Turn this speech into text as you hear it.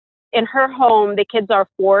in her home, the kids are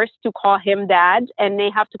forced to call him dad, and they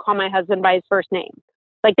have to call my husband by his first name.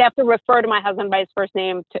 Like, they have to refer to my husband by his first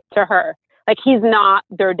name to her. Like, he's not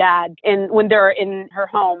their dad when they're in her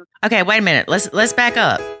home. Okay, wait a minute. Let's back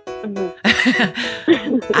up.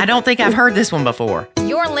 Mm-hmm. I don't think I've heard this one before.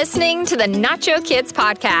 You're listening to the Nacho Kids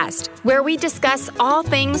Podcast, where we discuss all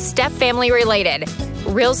things step family related.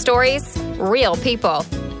 Real stories, real people,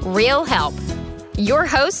 real help. Your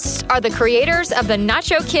hosts are the creators of the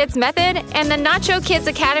Nacho Kids Method and the Nacho Kids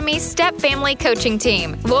Academy Step Family Coaching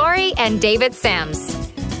Team, Lori and David Sims.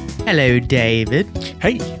 Hello, David.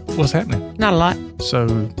 Hey, what's happening? Not a lot.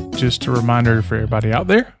 So, just a reminder for everybody out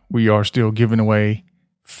there, we are still giving away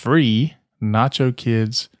free Nacho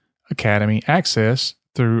Kids Academy access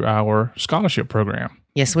through our scholarship program.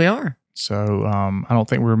 Yes, we are. So, I don't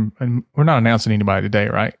think we're not announcing anybody today,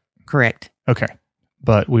 right? Correct. Okay.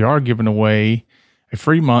 But we are giving away a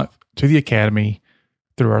free month to the Academy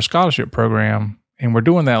through our scholarship program. And we're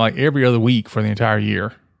doing that like every other week for the entire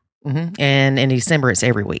year. Mm-hmm. And in December, it's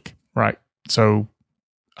every week. Right. So,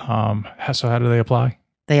 how do they apply?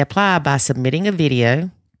 They apply by submitting a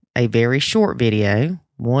video, a very short video,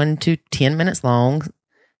 1 to 10 minutes long,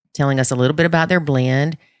 telling us a little bit about their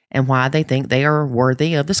blend and why they think they are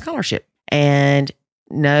worthy of the scholarship. And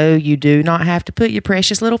no, you do not have to put your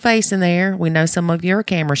precious little face in there. We know some of you are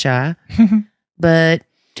camera shy, but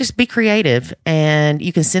just be creative. And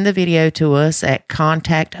you can send the video to us at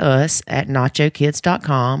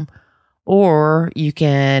contactus@nachokids.com, or you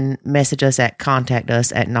can message us at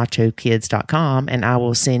contactus@nachokids.com, and I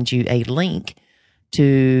will send you a link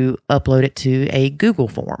to upload it to a Google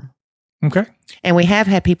form. Okay. And we have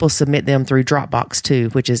had people submit them through Dropbox too,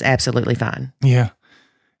 which is absolutely fine. Yeah.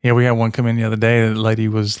 Yeah, we had one come in the other day. The lady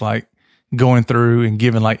was like going through and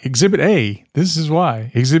giving like Exhibit A, this is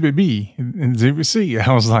why, Exhibit B, and Exhibit C.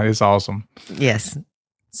 I was like, it's awesome. Yes.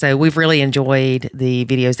 So we've really enjoyed the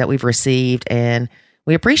videos that we've received, and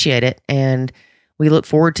we appreciate it. And we look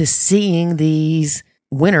forward to seeing these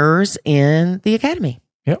winners in the Academy.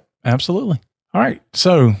 Yep, absolutely. All right.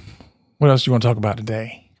 So what else do you want to talk about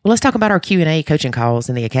today? Well, let's talk about our Q&A coaching calls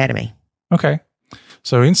in the Academy. Okay.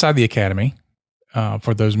 So inside the Academy,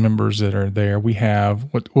 for those members that are there, we have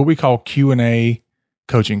what we call Q&A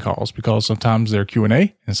coaching calls, because sometimes they're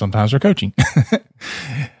Q&A and sometimes they're coaching.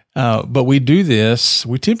 But we do this.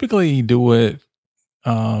 We typically do it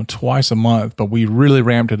twice a month, but we really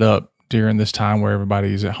ramped it up during this time where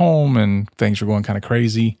everybody's at home and things are going kind of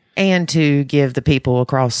crazy. And to give the people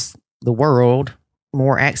across the world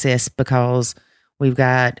more access, because we've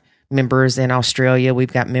got members in Australia,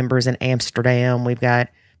 we've got members in Amsterdam, we've got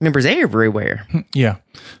members everywhere. Yeah.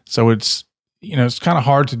 So it's kind of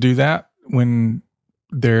hard to do that when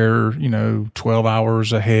they're, 12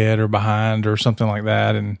 hours ahead or behind or something like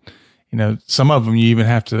that. And, some of them you even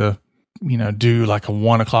have to, do like a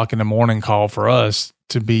 1 o'clock in the morning call for us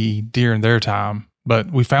to be during their time.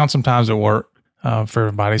 But we found some times that work for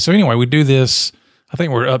everybody. So anyway, we do this. I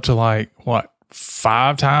think we're up to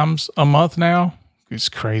 5 times a month now. It's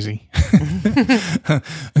crazy. I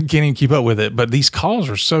can't even keep up with it. But these calls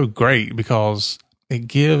are so great because it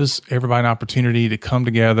gives everybody an opportunity to come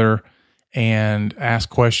together and ask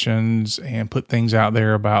questions and put things out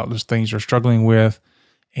there about those things they're struggling with.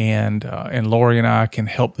 And Lori and I can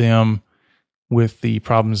help them with the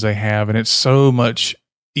problems they have. And it's so much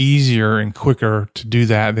easier and quicker to do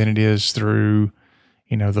that than it is through,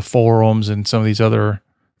 the forums and some of these other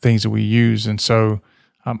things that we use. And so,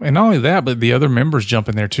 and not only that, but the other members jump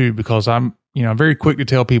in there too, because I'm very quick to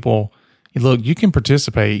tell people, look, you can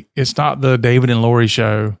participate. It's not the David and Lori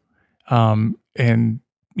show. And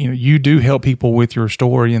you do help people with your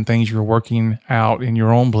story and things you're working out in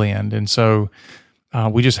your own blend. And so,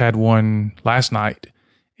 we just had one last night,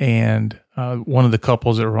 and one of the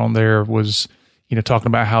couples that were on there was, talking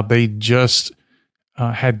about how they just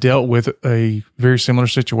had dealt with a very similar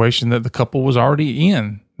situation that the couple was already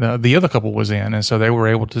in. The other couple was in, and so they were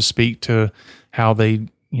able to speak to how they,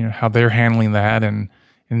 how they're handling that and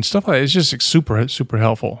stuff like that. It's just super, super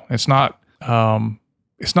helpful. It's not like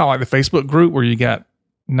the Facebook group where you got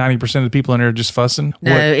 90% of the people in there just fussing.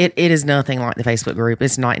 No, it is nothing like the Facebook group.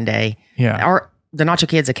 It's night and day. Yeah. The Nacho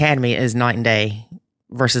Kids Academy is night and day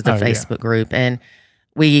versus the Facebook group. And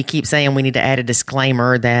we keep saying we need to add a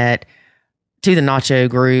disclaimer that to the Nacho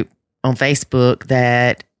group on Facebook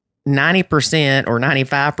that 90% or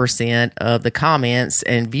 95% of the comments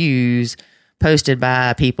and views posted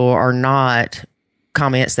by people are not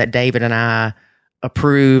comments that David and I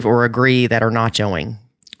approve or agree that are nachoing.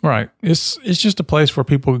 Right. It's just a place where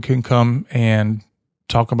people can come and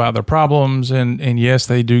talk about their problems. And yes,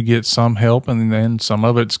 they do get some help, and then some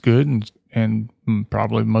of it's good and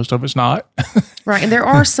probably most of it's not. Right. And there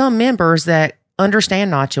are some members that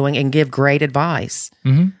understand nachoing and give great advice.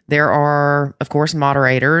 Mm-hmm. There are, of course,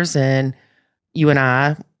 moderators, and you and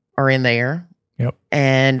I are in there. Yep.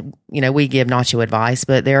 And, we give nacho advice,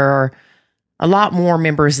 but there are a lot more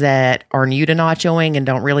members that are new to nachoing and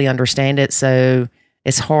don't really understand it. So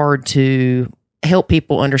it's hard to help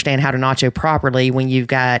people understand how to nacho properly when you've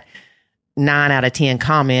got 9 out of 10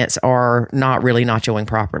 comments are not really nachoing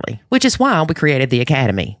properly, which is why we created the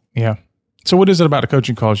Academy. Yeah. So what is it about the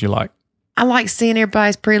coaching calls you like? I like seeing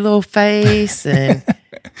everybody's pretty little face. And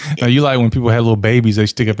now, you like when people have little babies, they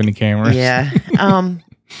stick up in the cameras. Yeah.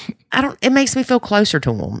 It makes me feel closer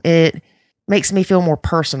to them. It makes me feel more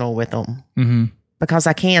personal with them because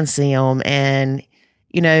I can see them, and,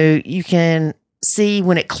 you can see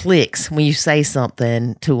when it clicks when you say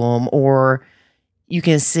something to them, or you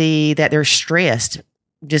can see that they're stressed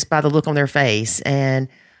just by the look on their face. And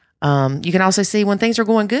you can also see when things are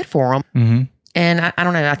going good for them. Mm-hmm. And I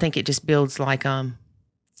don't know, I think it just builds like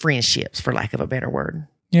friendships, for lack of a better word.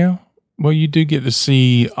 Yeah. Well, you do get to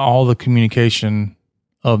see all the communication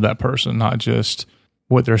of that person, not just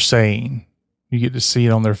what they're saying. You get to see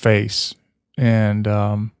it on their face and,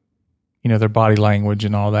 their body language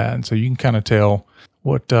and all that. And so you can kind of tell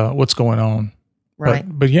what's going on. Right.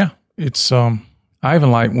 But yeah, it's, I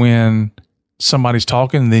even like when somebody's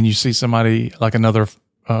talking and then you see somebody like another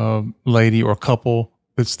lady or couple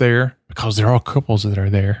that's there, because there are couples that are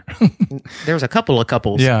there. There's a couple of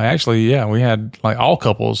couples. Yeah, actually, we had like all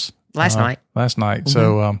couples last night. Mm-hmm.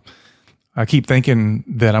 So I keep thinking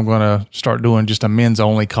that I'm going to start doing just a men's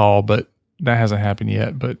only call, but that hasn't happened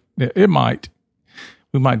yet. But it might.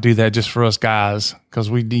 We might do that just for us guys,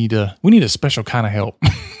 because we need a special kind of help.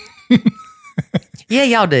 Yeah,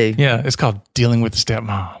 y'all do. Yeah, it's called dealing with the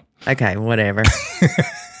stepmom. Okay, whatever.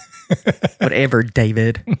 Whatever,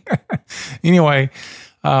 David. Anyway,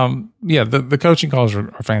 the coaching calls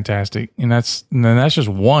are fantastic, and that's just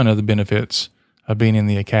one of the benefits of being in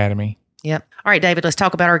the Academy. Yep. All right, David, let's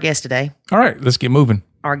talk about our guest today. All right, let's get moving.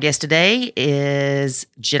 Our guest today is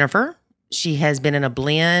Jennifer. She has been in a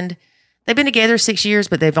blend. They've been together 6 years,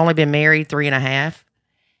 but they've only been married 3.5.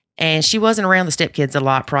 And she wasn't around the stepkids a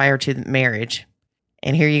lot prior to the marriage.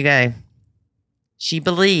 And here you go. She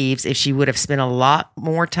believes if she would have spent a lot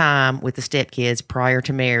more time with the stepkids prior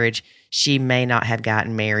to marriage, she may not have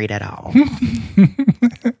gotten married at all.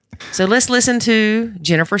 So let's listen to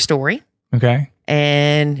Jennifer's story. Okay.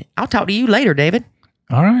 And I'll talk to you later, David.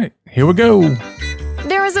 All right. Here we go.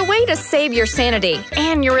 There is a way to save your sanity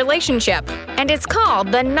and your relationship, and it's called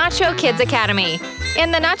the Nacho Kids Academy.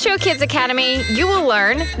 In the Nacho Kids Academy, you will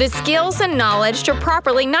learn the skills and knowledge to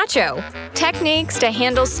properly nacho, techniques to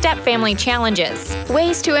handle step-family challenges,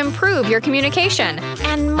 ways to improve your communication,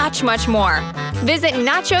 and much, much more. Visit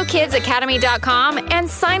NachoKidsAcademy.com and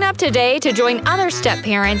sign up today to join other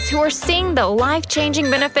step-parents who are seeing the life-changing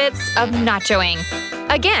benefits of nachoing.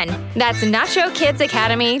 Again, that's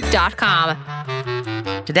NachoKidsAcademy.com.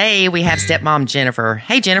 Today, we have stepmom Jennifer.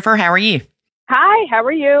 Hey, Jennifer, how are you? Hi, how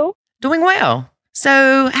are you? Doing well.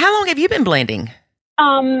 So how long have you been blending?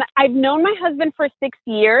 I've known my husband for 6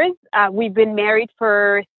 years. We've been married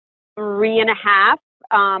for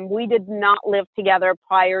 3.5. We did not live together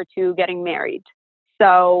prior to getting married.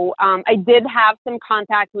 So I did have some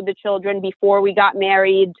contact with the children before we got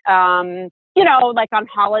married, like on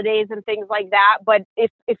holidays and things like that. But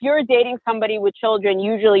if you're dating somebody with children,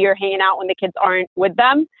 usually you're hanging out when the kids aren't with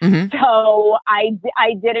them. Mm-hmm. So I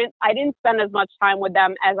didn't spend as much time with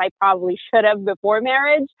them as I probably should have before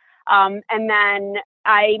marriage. And then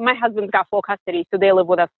my husband's got full custody, so they live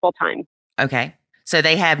with us full time. Okay. So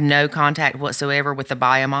they have no contact whatsoever with the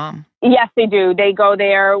bio mom? Yes, they do. They go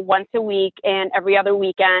there once a week and every other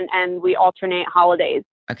weekend, and we alternate holidays.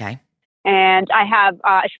 Okay. And I have,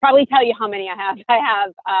 I should probably tell you how many I have. I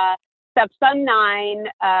have stepson 9,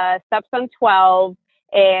 stepson 12,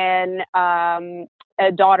 and a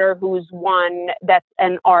daughter who's 1 that's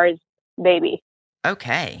an ours baby.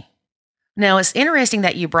 Okay. Now, it's interesting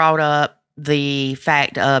that you brought up the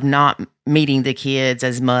fact of not meeting the kids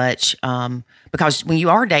as much because when you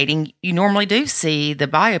are dating, you normally do see the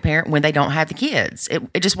bio parent when they don't have the kids.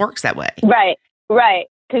 It just works that way. Right.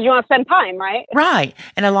 Because you want to spend time, right? Right.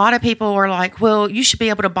 And a lot of people are like, well, you should be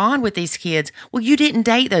able to bond with these kids. Well, you didn't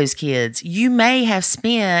date those kids. You may have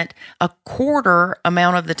spent a quarter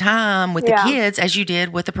amount of the time with the kids as you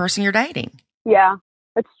did with the person you're dating. Yeah,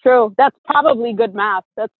 it's true. That's probably good math.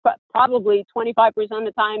 That's probably 25% of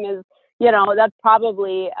the time is, that's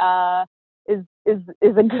probably is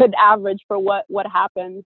a good average for what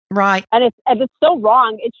happens. Right. And it's so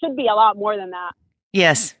wrong. It should be a lot more than that.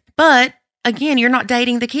 Yes. But again, you're not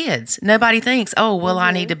dating the kids. Nobody thinks, oh, well,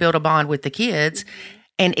 I need to build a bond with the kids.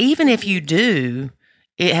 And even if you do,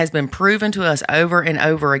 it has been proven to us over and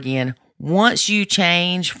over again, once you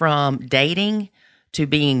change from dating to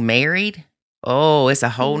being married, oh, it's a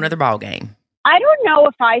whole nother ballgame. I don't know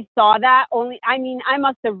if I saw that. I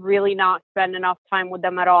must have really not spent enough time with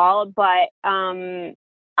them at all. But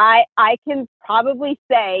I can probably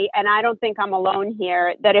say, and I don't think I'm alone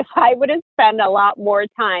here, that if I would have spent a lot more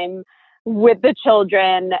time with the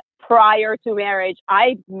children prior to marriage,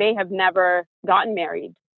 I may have never gotten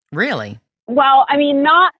married. Really? Well, I mean,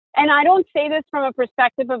 not, and I don't say this from a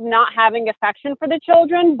perspective of not having affection for the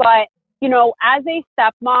children, but, you know, as a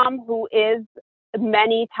stepmom who is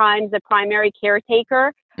many times a primary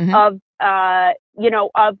caretaker of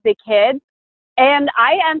the kids, and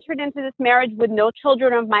I entered into this marriage with no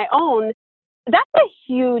children of my own, that's a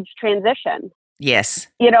huge transition. Yes.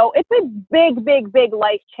 You know, it's a big, big, big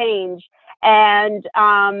life change. And,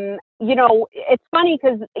 you know, it's funny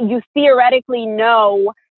because you theoretically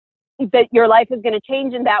know that your life is going to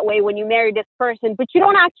change in that way when you marry this person, but you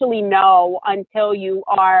don't actually know until you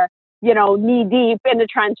are, you know, knee deep in the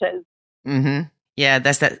trenches. Mm-hmm. Yeah,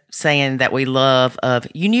 that's that saying that we love of,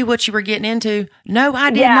 you knew what you were getting into. No,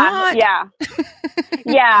 I did not. Yeah.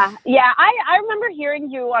 Yeah. I remember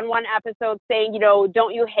hearing you on one episode saying, you know,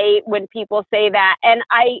 don't you hate when people say that? And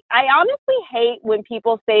I honestly hate when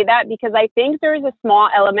people say that, because I think there's a small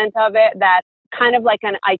element of it that's kind of like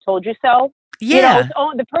an I told you so. Yeah. You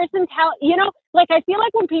know, the person like, I feel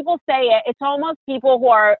like when people say it, it's almost people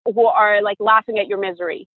who are like laughing at your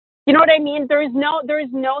misery. You know what I mean? There is no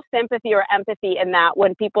sympathy or empathy in that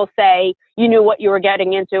when people say you knew what you were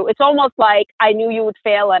getting into. It's almost like I knew you would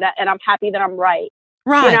fail and I'm happy that I'm right.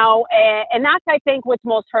 Right. You know, and that's, I think, what's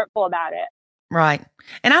most hurtful about it. Right.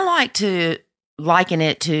 And I like to liken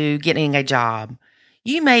it to getting a job.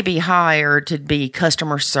 You may be hired to be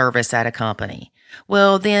customer service at a company.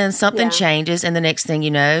 Well, then something changes, and the next thing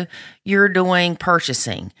you know, you're doing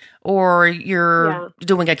purchasing or you're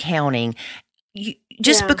doing accounting.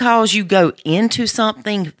 Just because you go into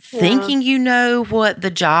something thinking you know what the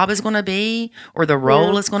job is going to be or the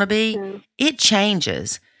role is going to be, it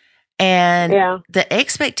changes. And the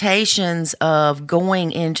expectations of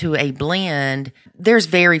going into a blend, there's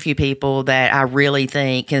very few people that I really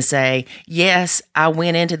think can say, yes, I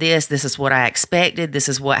went into this. This is what I expected. This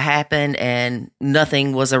is what happened, and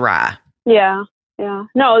nothing was awry. Yeah. Yeah.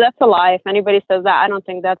 No, that's a lie. If anybody says that, I don't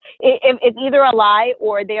think that's it's either a lie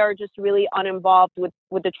or they are just really uninvolved with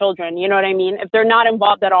the children. You know what I mean? If they're not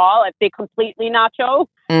involved at all, if they completely nacho,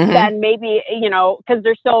 then maybe, you know, because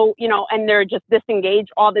they're so, you know, and they're just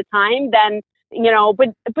disengaged all the time, then, you know, but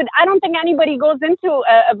I don't think anybody goes into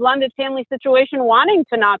a blended family situation wanting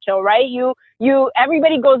to nacho, right?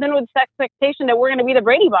 Everybody goes in with this expectation that we're going to be the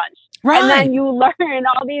Brady Bunch. Right. And then you learn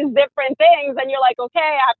all these different things and you're like, okay,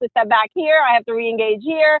 I have to step back here. I have to reengage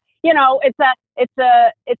here. You know, it's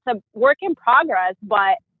a work in progress,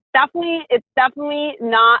 but it's definitely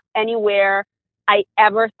not anywhere I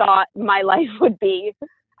ever thought my life would be.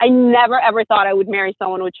 I never, ever thought I would marry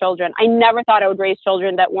someone with children. I never thought I would raise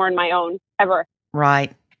children that weren't my own, ever.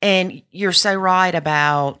 Right. And you're so right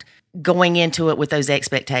about going into it with those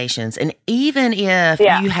expectations. And even if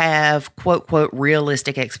you have, quote, quote,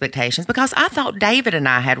 realistic expectations, because I thought David and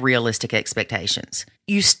I had realistic expectations,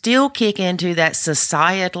 you still kick into that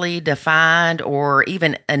societally defined or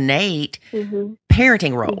even innate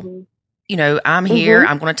parenting role. You know, I'm here,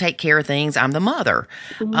 I'm going to take care of things. I'm the mother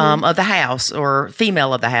of the house, or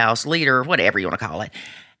female of the house, leader, whatever you want to call it.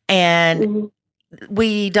 And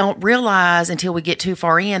we don't realize until we get too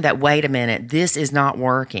far in that, wait a minute, this is not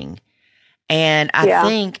working. And I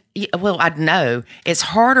think, well, I know it's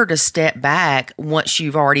harder to step back once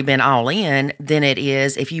you've already been all in than it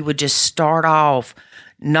is if you would just start off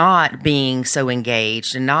not being so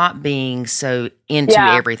engaged and not being so into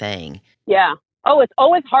everything. Yeah. Oh, it's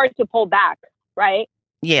always hard to pull back, right?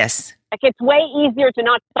 Yes. Like, it's way easier to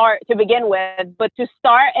not start to begin with, but to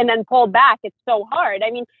start and then pull back, it's so hard. I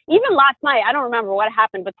mean, even last night, I don't remember what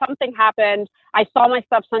happened, but something happened. I saw my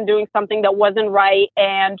stepson doing something that wasn't right.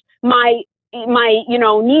 And my you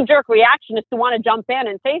know, knee-jerk reaction is to want to jump in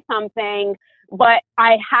and say something. But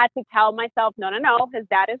I had to tell myself, no, his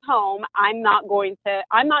dad is home. I'm not going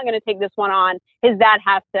to take this one on. His dad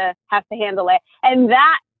has to handle it. And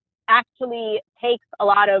that actually takes a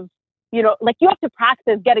lot of, you know, like, you have to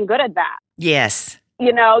practice getting good at that. Yes.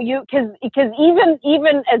 You know, because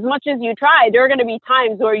even as much as you try, there are going to be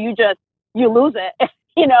times where you lose it,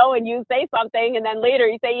 you know, and you say something and then later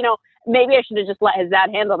you say, you know, maybe I should have just let his dad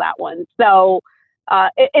handle that one. So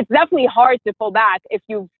it's definitely hard to pull back if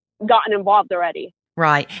you've gotten involved already.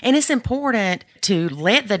 Right. And it's important to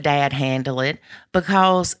let the dad handle it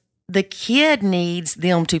because the kid needs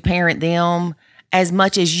them to parent them as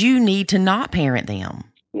much as you need to not parent them.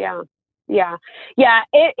 Yeah.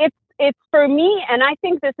 It's for me, and I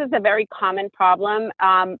think this is a very common problem.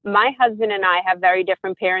 My husband and I have very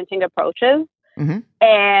different parenting approaches. Mm-hmm.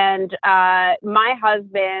 And my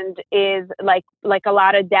husband is like a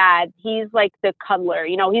lot of dads. He's like the cuddler.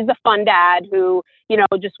 He's a fun dad who,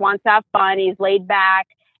 just wants to have fun. He's laid back.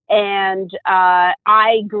 And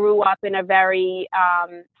I grew up in a very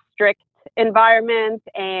strict environment.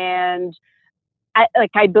 And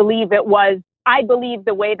I believe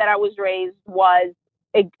the way that I was raised was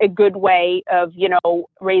a good way of,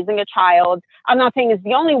 raising a child. I'm not saying it's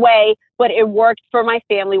the only way, but it worked for my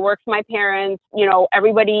family, worked for my parents.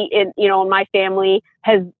 Everybody in my family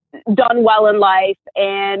has done well in life,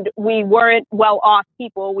 and we weren't well-off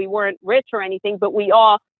people. We weren't rich or anything, but we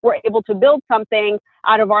all were able to build something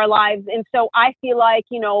out of our lives. And so I feel like,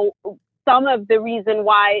 some of the reason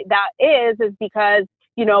why that is because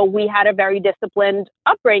we had a very disciplined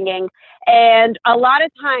upbringing. And a lot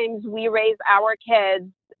of times we raise our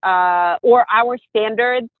kids or our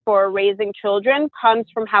standards for raising children comes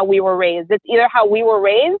from how we were raised. It's either how we were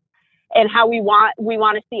raised and how we want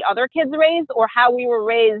to see other kids raised, or how we were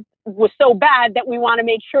raised was so bad that we want to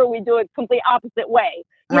make sure we do it complete opposite way.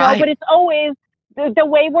 You know, but it's always the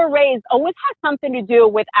way we're raised always has something to do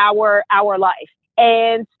with our life.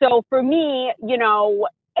 And so for me,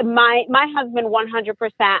 my husband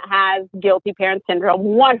 100% has guilty parent syndrome,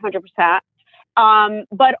 100%.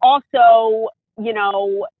 But also,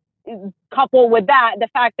 coupled with that, the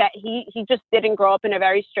fact that he just didn't grow up in a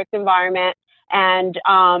very strict environment, and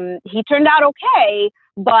he turned out okay.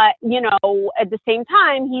 But, at the same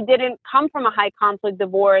time, he didn't come from a high conflict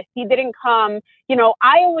divorce. He didn't come,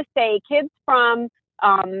 I always say kids from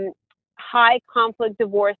high conflict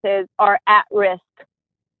divorces are at risk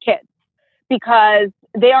kids, because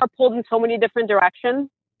they are pulled in so many different directions,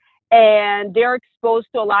 and they're exposed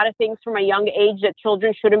to a lot of things from a young age that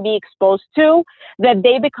children shouldn't be exposed to, that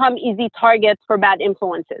they become easy targets for bad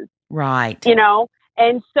influences. Right.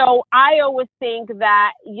 And so I always think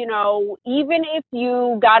that, even if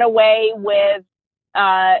you got away with,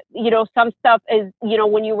 some stuff is,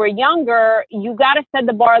 when you were younger, you got to set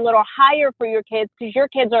the bar a little higher for your kids, because your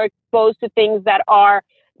kids are exposed to things that are,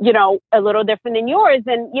 a little different than yours.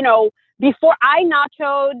 And, before I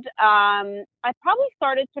nachoed, I probably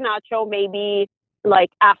started to nacho maybe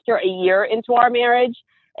like after a year into our marriage.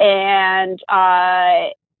 And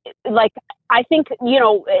I think,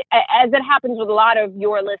 as it happens with a lot of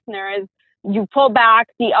your listeners, you pull back,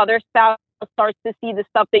 the other spouse starts to see the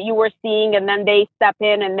stuff that you were seeing, and then they step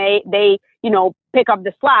in and they pick up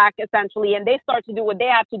the slack essentially, and they start to do what they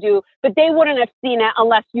have to do, but they wouldn't have seen it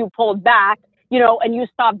unless you pulled back, and you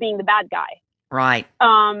stopped being the bad guy. Right.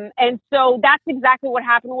 And so that's exactly what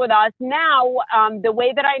happened with us. Now, the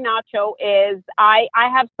way that I nacho is I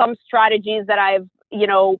have some strategies that I've,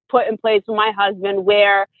 put in place with my husband,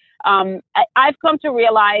 where I've come to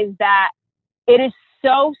realize that it is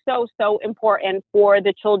so, so, so important for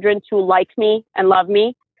the children to like me and love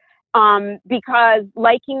me, because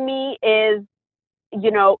liking me is,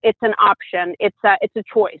 it's an option. It's a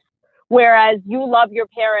choice. Whereas you love your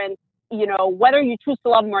parents, whether you choose to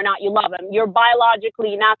love them or not, you love them. You're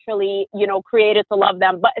biologically, naturally, created to love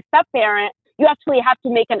them. But a step-parent, you actually have to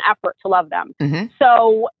make an effort to love them. Mm-hmm.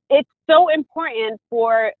 So it's so important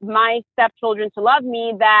for my stepchildren to love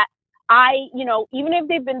me that I, even if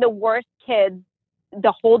they've been the worst kids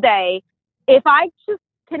the whole day, if I just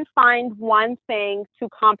can find one thing to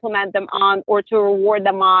compliment them on or to reward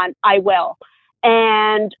them on, I will.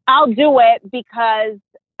 And I'll do it because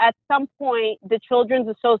at some point, the children's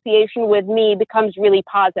association with me becomes really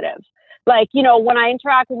positive. Like, when I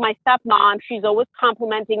interact with my stepmom, she's always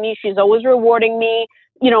complimenting me. She's always rewarding me.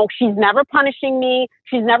 She's never punishing me.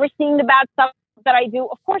 She's never seeing the bad stuff that I do.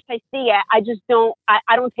 Of course, I see it. I just don't,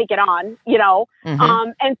 I don't take it on, Mm-hmm.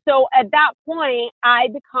 And so at that point, I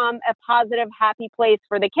become a positive, happy place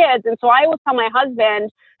for the kids. And so I always tell my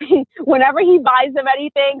husband, whenever he buys them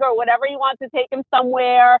anything or whenever he wants to take them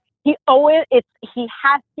somewhere, he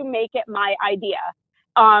has to make it my idea.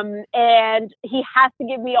 And he has to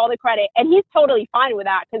give me all the credit. And he's totally fine with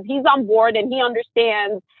that, because he's on board and he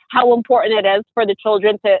understands how important it is for the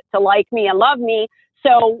children to like me and love me.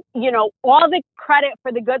 So, all the credit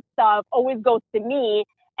for the good stuff always goes to me.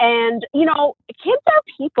 And, kids are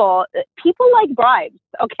people. People like bribes,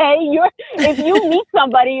 okay? If you meet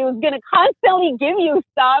somebody who's going to constantly give you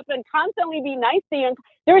stuff and constantly be nice to you,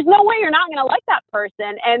 there's no way you're not going to like that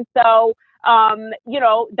person. And so,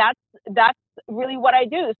 that's really what I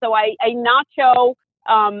do. So I nacho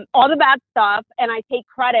all the bad stuff, and I take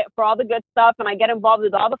credit for all the good stuff, and I get involved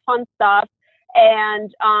with all the fun stuff.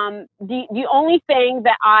 And the only thing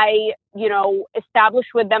that I, established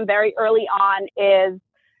with them very early on is,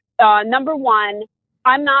 number one,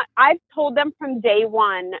 I've told them from day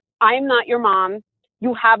one, I am not your mom.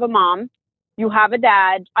 You have a mom. You have a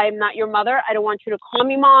dad. I am not your mother. I don't want you to call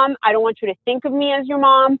me mom. I don't want you to think of me as your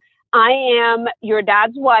mom. I am your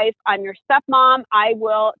dad's wife. I'm your stepmom. I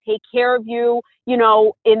will take care of you,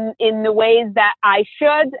 in the ways that I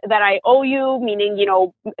should, that I owe you, meaning,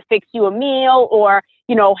 fix you a meal or,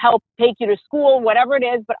 help take you to school, whatever it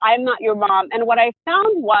is, but I'm not your mom. And what I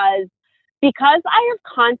found was, because I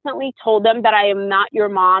have constantly told them that I am not your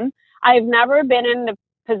mom, I've never been in the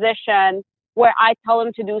position where I tell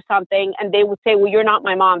them to do something and they would say, well, you're not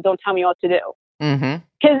my mom. Don't tell me what to do.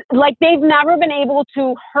 Because they've never been able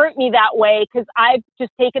to hurt me that way, because I've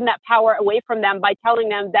just taken that power away from them by telling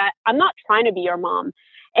them that I'm not trying to be your mom.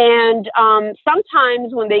 And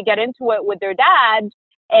sometimes when they get into it with their dad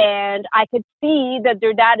and I could see that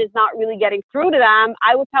their dad is not really getting through to them,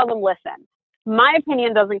 I would tell them, listen, my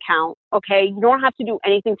opinion doesn't count. Okay. You don't have to do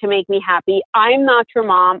anything to make me happy. I'm not your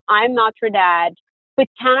mom. I'm not your dad. But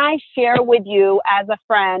can I share with you as a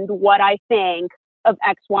friend what I think of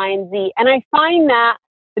X, Y, and Z? And I find that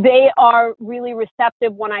they are really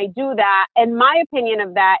receptive when I do that. And my opinion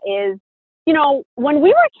of that is, when we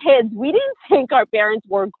were kids, we didn't think our parents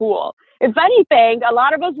were cool. If anything, a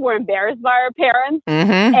lot of us were embarrassed by our parents.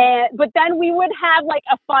 But then we would have like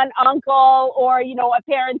a fun uncle or, a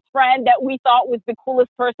parent's friend that we thought was the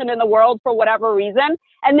coolest person in the world for whatever reason.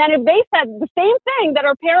 And then if they said the same thing that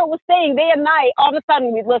our parent was saying day and night, all of a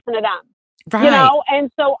sudden we'd listen to them. Right.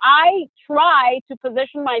 And so I try to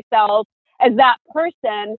position myself as that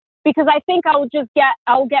person, because I think I'll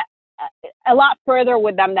get a lot further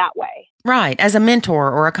with them that way. Right. As a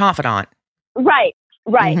mentor or a confidant. Right.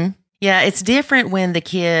 Yeah. It's different when the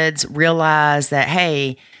kids realize that,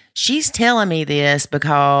 hey, she's telling me this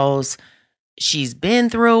because she's been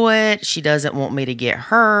through it. She doesn't want me to get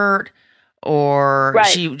hurt, or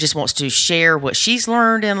she just wants to share what she's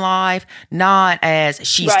learned in life, not as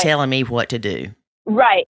she's telling me what to do.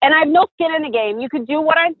 Right. And I have no skin in the game. You could do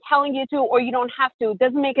what I'm telling you to, or you don't have to. It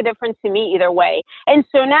doesn't make a difference to me either way. And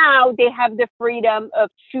so now they have the freedom of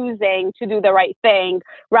choosing to do the right thing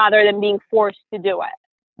rather than being forced to do it.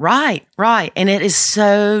 Right. And it is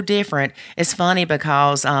so different. It's funny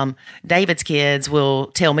because David's kids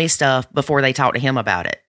will tell me stuff before they talk to him about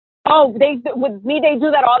it. Oh, with me, they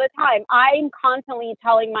do that all the time. I'm constantly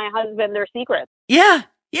telling my husband their secrets. Yeah.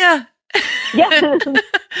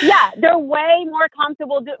 Yeah, they're way more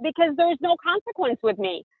comfortable because there's no consequence with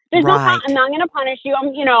me. There's I'm not going to punish you.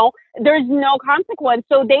 There's no consequence.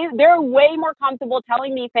 So they're way more comfortable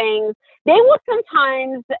telling me things. They will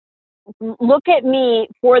sometimes look at me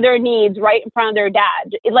for their needs right in front of their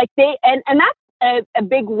dad. And that's a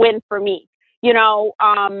big win for me.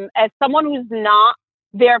 As someone who's not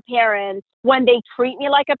their parent, when they treat me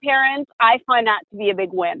like a parent, I find that to be a big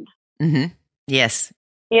win. Yes.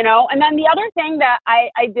 And then the other thing that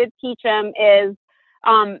I did teach him is,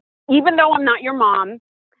 even though I'm not your mom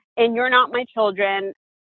and you're not my children,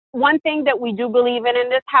 one thing that we do believe in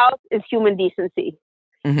this house is human decency.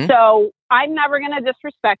 So I'm never going to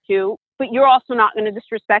disrespect you, but you're also not going to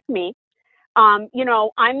disrespect me. I'm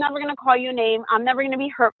never going to call you a name. I'm never going to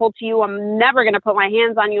be hurtful to you. I'm never going to put my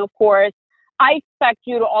hands on you, of course. I expect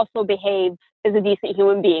you to also behave as a decent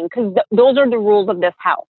human being, because those are the rules of this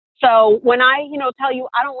house. So when I, tell you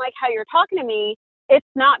I don't like how you're talking to me, it's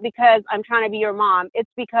not because I'm trying to be your mom. It's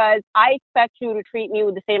because I expect you to treat me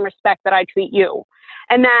with the same respect that I treat you.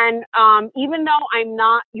 And then even though I'm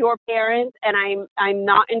not your parent and I'm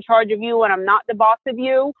not in charge of you and I'm not the boss of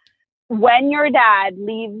you, when your dad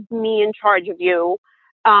leaves me in charge of you,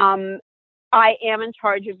 I am in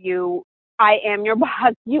charge of you. I am your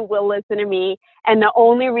boss. You will listen to me. And the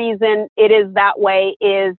only reason it is that way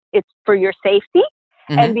is it's for your safety.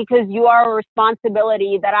 And because you are a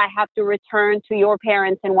responsibility that I have to return to your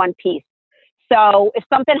parents in one piece. So if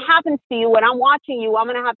something happens to you when I'm watching you, I'm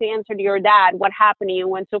going to have to answer to your dad what happened to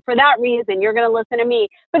you. And so for that reason, you're going to listen to me.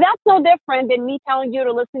 But that's no different than me telling you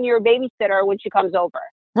to listen to your babysitter when she comes over.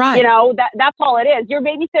 Right. That's all it is. Your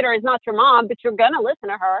babysitter is not your mom, but you're going to listen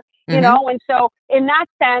to her, and so in that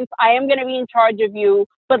sense, I am going to be in charge of you,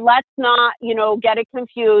 but let's not, get it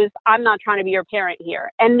confused. I'm not trying to be your parent here.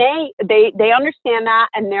 And they understand that,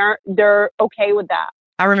 and they're okay with that.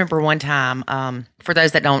 I remember one time, for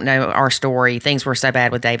those that don't know our story, things were so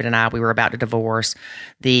bad with David and I, we were about to divorce.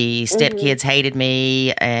 The stepkids hated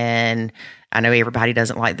me, and I know everybody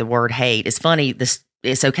doesn't like the word hate. It's funny,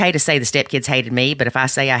 it's okay to say the stepkids hated me, but if I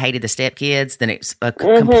say I hated the stepkids, then it's a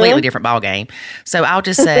completely different ballgame. So I'll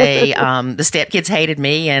just say the stepkids hated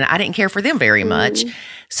me and I didn't care for them very much.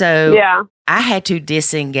 So I had to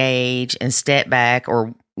disengage and step back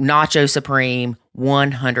or Nacho Supreme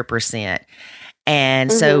 100%.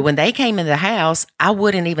 And so when they came into the house, I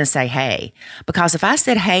wouldn't even say hey, because if I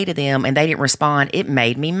said hey to them and they didn't respond, it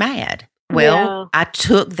made me mad. Well, I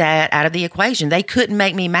took that out of the equation. They couldn't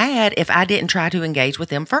make me mad if I didn't try to engage with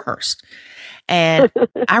them first. And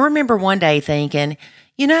I remember one day thinking,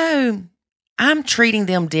 I'm treating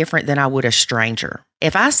them different than I would a stranger.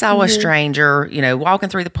 If I saw a stranger, walking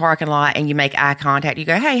through the parking lot and you make eye contact, you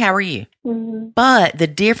go, hey, how are you? But the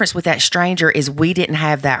difference with that stranger is we didn't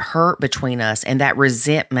have that hurt between us and that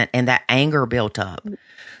resentment and that anger built up.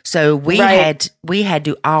 So we had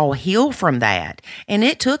to all heal from that. And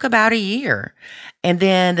it took about a year. And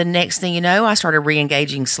then the next thing you know, I started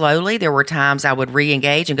re-engaging slowly. There were times I would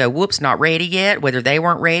re-engage and go, whoops, not ready yet, whether they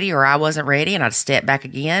weren't ready or I wasn't ready. And I'd step back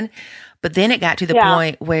again. But then it got to the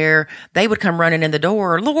point where they would come running in the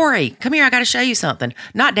door, Lori, come here, I got to show you something.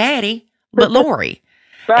 Not Daddy, but Lori.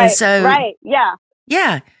 And so,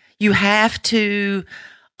 you have to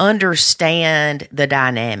understand the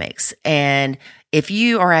dynamics. And if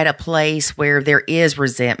you are at a place where there is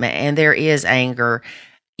resentment and there is anger,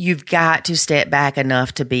 you've got to step back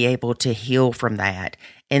enough to be able to heal from that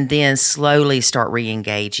and then slowly start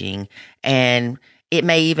re-engaging. And it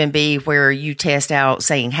may even be where you test out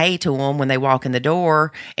saying hey to them when they walk in the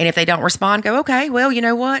door. And if they don't respond, go, okay, well, you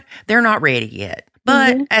know what? They're not ready yet.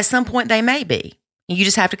 But at some point they may be. You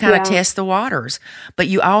just have to kind of test the waters. But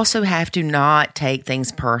you also have to not take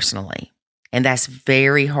things personally. And that's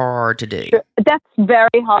very hard to do. That's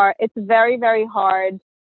very hard. It's very, very hard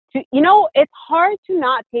to, it's hard to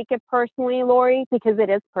not take it personally, Lori, because it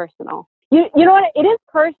is personal. You know what? It is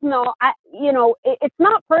personal. It's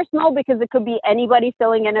not personal because it could be anybody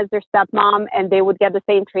filling in as their stepmom and they would get the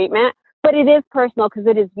same treatment. But it is personal because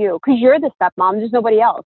it is you, because you're the stepmom. There's nobody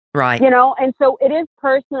else. Right. And so it is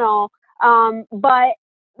personal. But,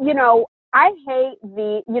 I hate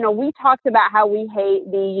we talked about how we hate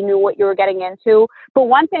you knew what you were getting into. But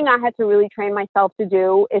one thing I had to really train myself to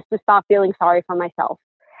do is to stop feeling sorry for myself.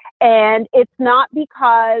 And it's not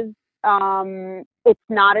because it's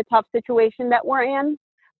not a tough situation that we're in,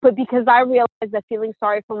 but because I realized that feeling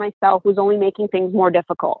sorry for myself was only making things more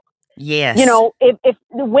difficult. Yes. If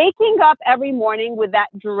waking up every morning with that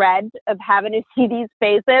dread of having to see these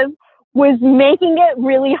faces was making it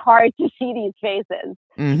really hard to see these faces,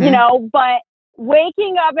 but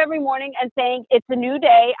waking up every morning and saying, it's a new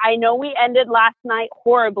day. I know we ended last night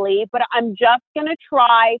horribly, but I'm just going to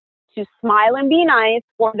try to smile and be nice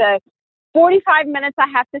for the 45 minutes I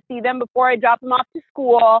have to see them before I drop them off to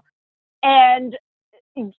school. And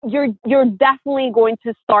you're definitely going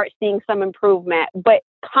to start seeing some improvement, but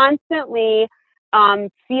constantly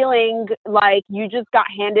feeling like you just got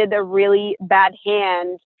handed a really bad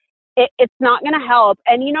hand, it's not going to help.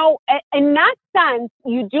 And, in that sense,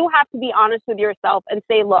 you do have to be honest with yourself and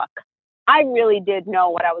say, look, I really did know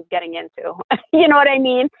what I was getting into. You know what I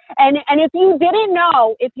mean? And if you didn't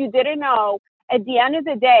know, at the end of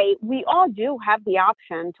the day, we all do have the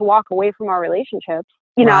option to walk away from our relationships,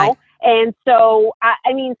 you know? And so,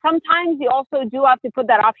 sometimes you also do have to put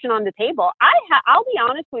that option on the table. I'll be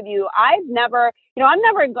honest with you. I've never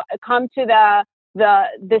come to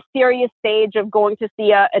the serious stage of going to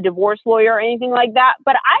see a divorce lawyer or anything like that.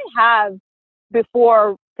 But I have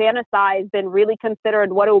before fantasized and really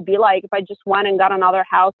considered what it would be like if I just went and got another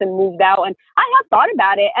house and moved out. And I have thought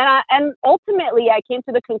about it. And ultimately I came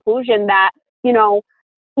to the conclusion that,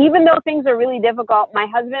 even though things are really difficult, my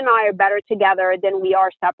husband and I are better together than we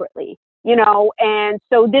are separately, and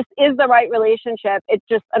so this is the right relationship. It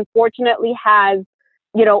just unfortunately has,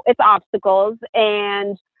 its obstacles.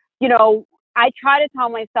 And, I try to tell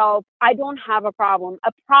myself, I don't have a problem.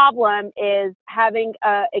 A problem is having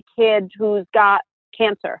a kid who's got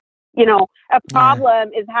cancer. A problem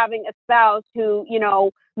is having a spouse who,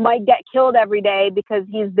 might get killed every day because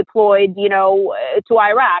he's deployed, to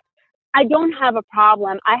Iraq. I don't have a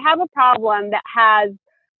problem. I have a problem that has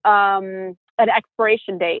an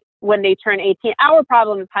expiration date when they turn 18. Our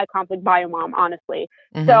problem is high conflict biomom, honestly.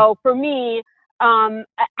 So for me,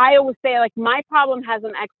 I always say, like, my problem has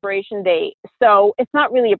an expiration date. So it's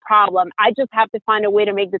not really a problem. I just have to find a way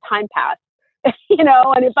to make the time pass, and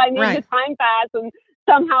if I make the time pass and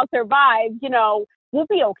somehow survive, we'll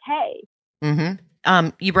be okay.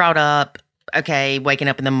 You brought up, waking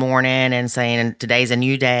up in the morning and saying today's a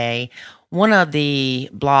new day. One of the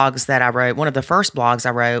blogs that I wrote, one of the first blogs I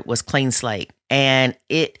wrote was Clean Slate. And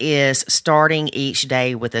it is starting each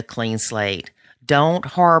day with a clean slate. don't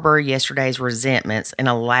harbor yesterday's resentments and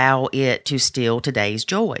allow it to steal today's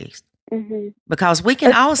joys. Mm-hmm. Because we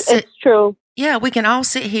can all sit. It's true. Yeah, we can all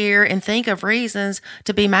sit here and think of reasons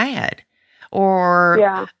to be mad.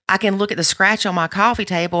 Or I can look at the scratch on my coffee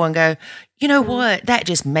table and go, you know what? That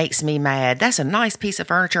just makes me mad. That's a nice piece of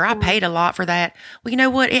furniture. I paid a lot for that. Well, you know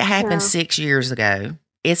what? It happened 6 years ago.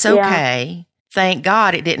 It's okay. Yeah. Thank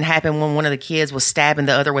God it didn't happen when one of the kids was stabbing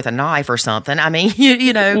the other with a knife or something. I mean,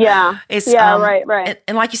 you know. Yeah. It's, right.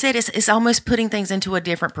 And like you said, it's almost putting things into a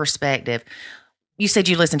different perspective. You said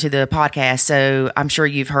you listened to the podcast, so I'm sure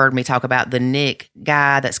you've heard me talk about the Nick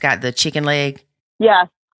guy that's got the chicken leg. Yeah.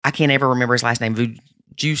 I can't ever remember his last name,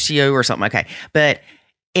 Juicio or something. Okay. But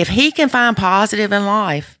if he can find positive in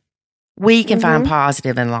life, we can find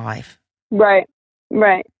positive in life. Right.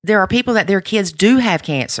 There are people that their kids do have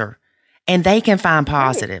cancer and they can find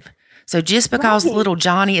positive. Right. So just because little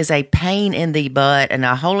Johnny is a pain in the butt and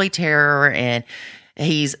a holy terror and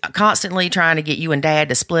he's constantly trying to get you and dad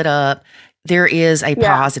to split up, there is a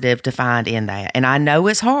positive to find in that. And I know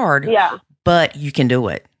it's hard, but you can do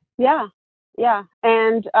it. Yeah. Yeah.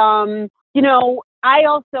 And, I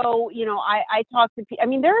also, I talk to people. I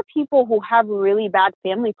mean, there are people who have really bad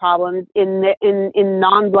family problems in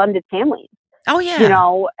non-blended families. Oh, yeah.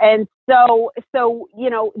 And so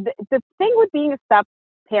the thing with being a step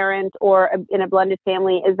parent or in a blended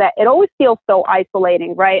family is that it always feels so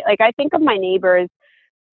isolating, right? Like I think of my neighbors,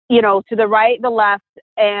 to the right, the left,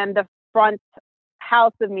 and the front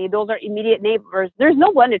house of me, those are immediate neighbors. There's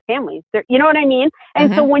no blended families there. You know what I mean?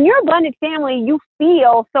 And so when you're a blended family, you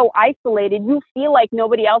feel so isolated. You feel like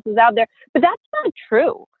nobody else is out there, but that's not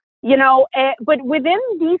true, but within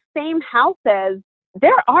these same houses,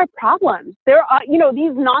 there are problems. There are,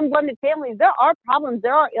 these non-blended families, there are problems.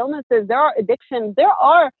 There are illnesses. There are addictions. There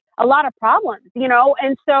are a lot of problems,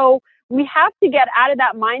 and so we have to get out of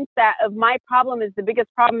that mindset of my problem is the biggest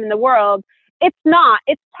problem in the world. It's not.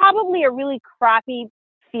 It's probably a really crappy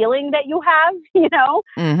feeling that you have,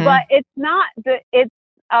 but it's not.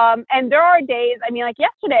 And there are days. I mean, like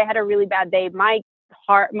yesterday, I had a really bad day. My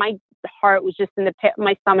heart was just in the pit of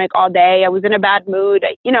my stomach all day. I was in a bad mood,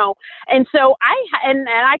 and so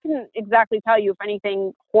I can exactly tell you if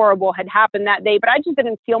anything horrible had happened that day, but I just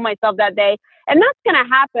didn't feel myself that day, and that's going to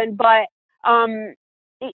happen. But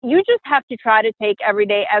you just have to try to take every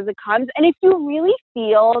day as it comes, and if you really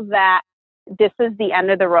feel that this is the end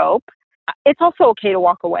of the rope, it's also okay to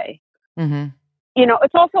walk away.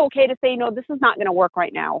 It's also okay to say, no, this is not going to work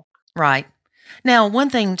right now. Right. Now, one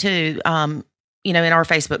thing too, in our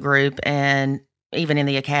Facebook group and even in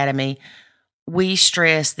the academy, we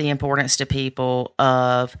stress the importance to people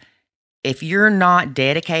of if you're not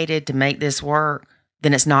dedicated to make this work,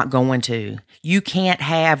 then it's not going to. You can't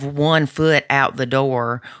have one foot out the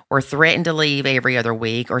door or threaten to leave every other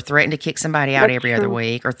week or threaten to kick somebody out every other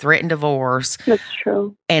week or threaten divorce. That's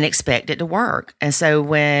true. And expect it to work. And so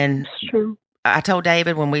when I told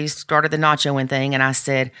David when we started the nachoing thing and I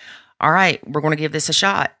said, all right, we're going to give this a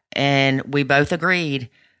shot. And we both agreed,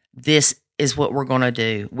 this is what we're going to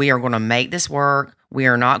do. We are going to make this work. We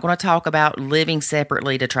are not going to talk about living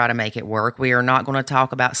separately to try to make it work. We are not going to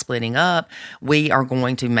talk about splitting up. We are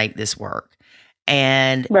going to make this work.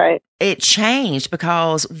 And it changed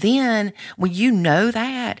because then when you know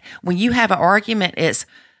that, when you have an argument, it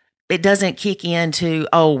doesn't kick into,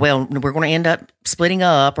 oh, well, we're going to end up splitting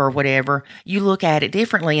up or whatever. You look at it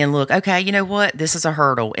differently and look, okay, you know what? This is a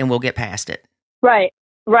hurdle and we'll get past it. Right.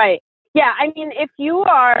 Yeah. I mean, if you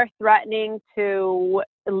are threatening to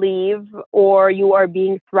leave or you are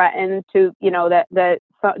being threatened to, that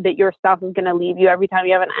your spouse is going to leave you every time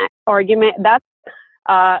you have an argument, that's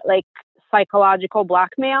like psychological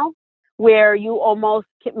blackmail where you almost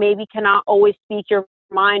maybe cannot always speak your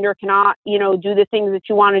mind or cannot, do the things that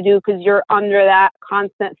you want to do because you're under that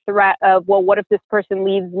constant threat of, well, what if this person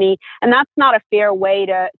leaves me? And that's not a fair way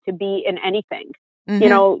to be in anything.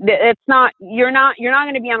 It's not, you're not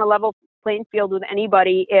going to be on a level playing field with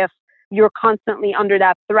anybody if you're constantly under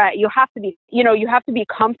that threat. You have to be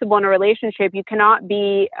comfortable in a relationship. You cannot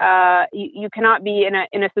be, you cannot be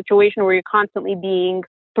in a situation where you're constantly being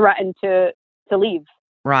threatened to leave.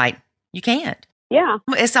 Right. You can't. Yeah.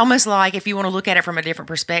 It's almost like if you want to look at it from a different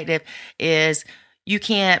perspective is you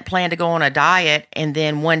can't plan to go on a diet and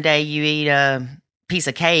then one day you eat a piece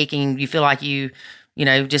of cake and you feel like I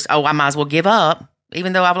might as well give up.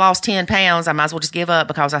 Even though I've lost 10 pounds, I might as well just give up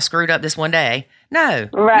because I screwed up this one day. No.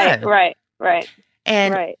 Right.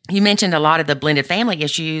 And you mentioned a lot of the blended family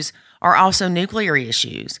issues are also nuclear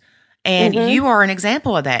issues. And you are an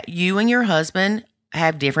example of that. You and your husband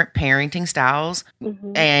have different parenting styles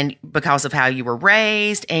and because of how you were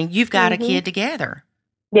raised and you've got a kid together.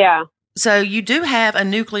 Yeah. So you do have a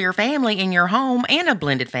nuclear family in your home and a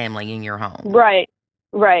blended family in your home. Right.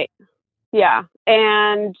 Yeah.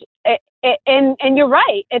 And you're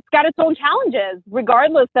right. It's got its own challenges,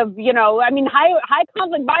 regardless of, high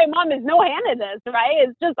conflict bio mom is no hand in this, right?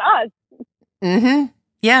 It's just us. Mm-hmm.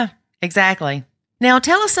 Yeah, exactly. Now,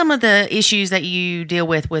 tell us some of the issues that you deal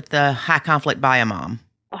with the high conflict bio mom.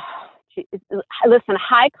 Listen,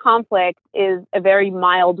 high conflict is a very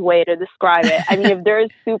mild way to describe it. I mean, if there's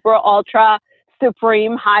super, ultra,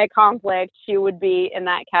 supreme high conflict, she would be in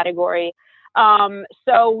that category.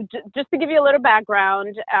 So just to give you a little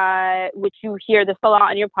background, which you hear this a lot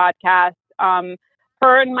on your podcast,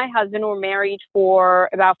 her and my husband were married for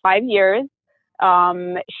about 5 years.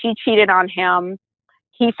 She cheated on him.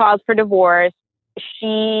 He filed for divorce.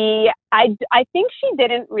 I think she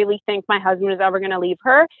didn't really think my husband was ever going to leave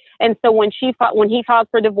her. And so when he filed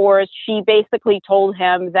for divorce, she basically told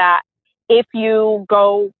him that if you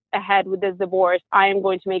go ahead with this divorce, I am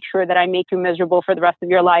going to make sure that I make you miserable for the rest of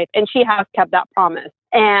your life. And she has kept that promise.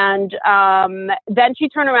 And then she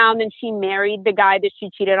turned around and she married the guy that she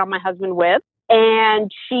cheated on my husband with.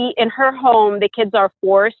 And in her home, the kids are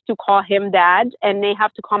forced to call him dad, and they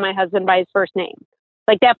have to call my husband by his first name.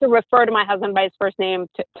 Like, they have to refer to my husband by his first name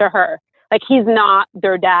to her. Like, he's not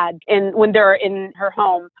their dad when they're in her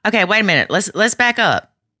home. Okay, wait a minute. Let's back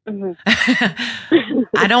up. Mm-hmm.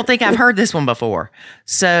 I don't think I've heard this one before.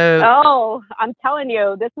 So, I'm telling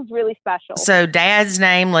you, this is really special. So dad's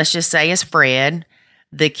name, let's just say, is Fred.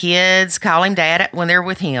 The kids call him dad when they're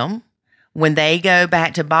with him. When they go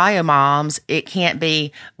back to bio moms, it can't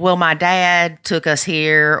be, well, my dad took us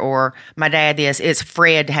here, or my dad this. It's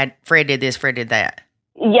Fred did this, Fred did that.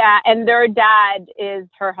 Yeah, and their dad is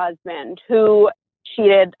her husband, who she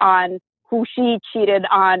cheated on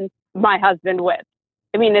my husband with.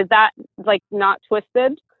 I mean, is that like not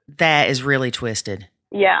twisted? That is really twisted.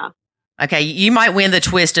 Yeah. Okay, you might win the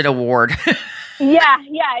Twisted Award. Yeah.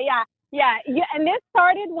 And this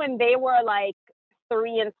started when they were like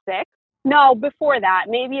 3 and 6. No, before that,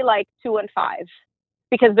 maybe like 2 and 5,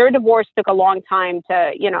 because their divorce took a long time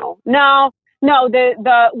to,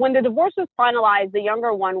 when the divorce was finalized, the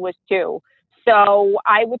younger one was 2. So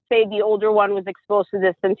I would say the older one was exposed to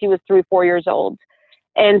this since he was 3-4 years old.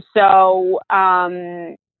 And so,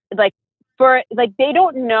 they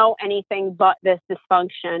don't know anything but this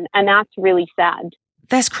dysfunction. And that's really sad.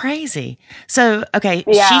 That's crazy. So, okay,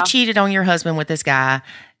 She cheated on your husband with this guy.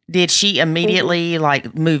 Did she immediately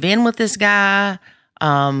move in with this guy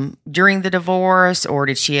during the divorce, or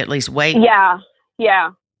did she at least wait? Yeah,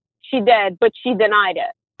 she did, but she denied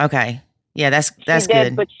it. Okay, yeah, that's she good.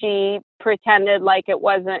 Did, but she pretended like it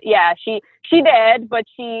wasn't. Yeah, she did, but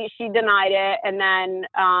she denied it, and then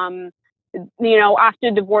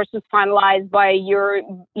after divorce was finalized by a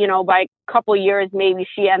couple years, maybe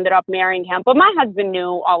she ended up marrying him. But my husband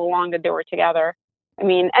knew all along that they were together. I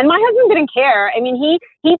mean, and my husband didn't care. I mean, he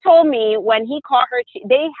told me when he caught her,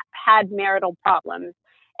 they had marital problems,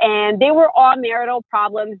 and they were all marital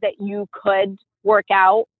problems that you could work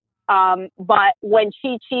out. But when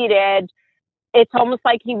she cheated, it's almost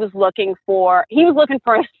like he was looking for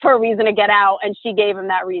a reason to get out, and she gave him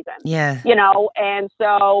that reason. Yeah. And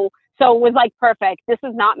so it was like, perfect. This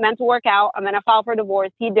is not meant to work out. I'm going to file for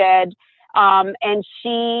divorce. He did. And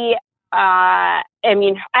she, on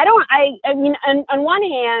one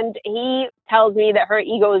hand, he tells me that her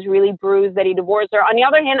ego is really bruised, that he divorced her. On the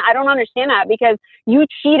other hand, I don't understand that, because you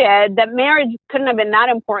cheated, that marriage couldn't have been that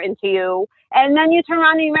important to you. And then you turn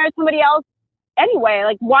around and you marry somebody else anyway.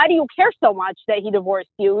 Like, why do you care so much that he divorced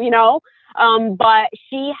you, But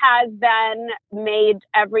she has then made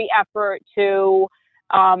every effort to,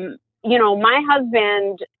 my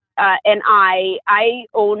husband and I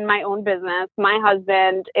own my own business. My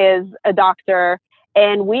husband is a doctor,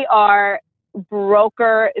 and we are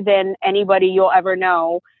broker than anybody you'll ever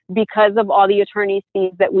know because of all the attorney's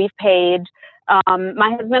fees that we've paid.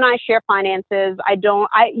 My husband and I share finances.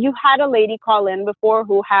 You had a lady call in before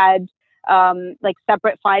who had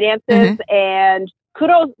separate finances, mm-hmm. and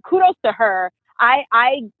kudos to her. I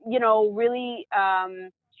really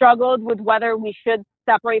struggled with whether we should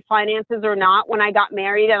separate finances or not when I got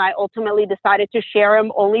married, and I ultimately decided to share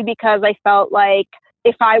them only because I felt like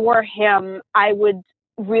if I were him, I would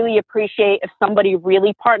really appreciate if somebody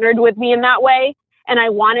really partnered with me in that way. And I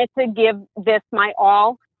wanted to give this my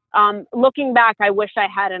all. Looking back, I wish I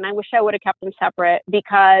had, and I wish I would have kept them separate,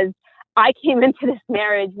 because I came into this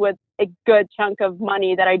marriage with a good chunk of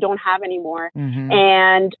money that I don't have anymore. Mm-hmm.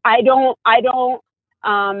 And I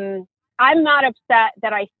I'm not upset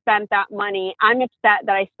that I spent that money. I'm upset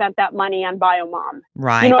that I spent that money on Biomom.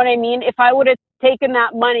 Right. You know what I mean? If I would have taken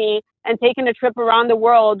that money and taken a trip around the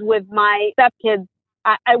world with my stepkids,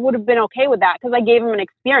 I would have been okay with that because I gave them an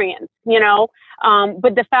experience, you know?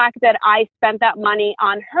 But the fact that I spent that money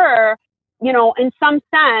on her, you know, in some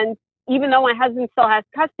sense, even though my husband still has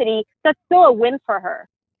custody, that's still a win for her,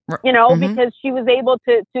 you know, because she was able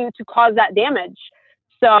to cause that damage.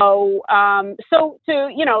 So,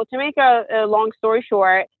 to make a long story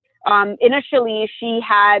short, initially they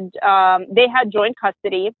had joint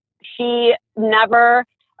custody. She never,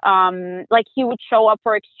 he would show up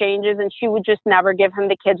for exchanges and she would just never give him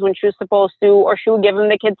the kids when she was supposed to, or she would give him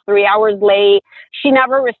the kids 3 hours late. She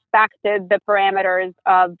never respected the parameters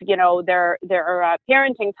of, you know, their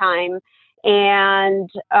parenting time. And,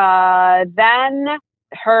 then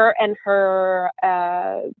her and her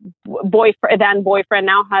boyfriend,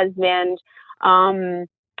 now husband,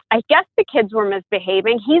 I guess the kids were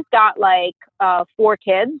misbehaving. He's got 4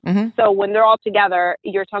 kids. So when they're all together,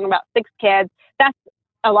 you're talking about 6 kids. That's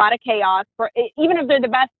a lot of chaos. Even if they're the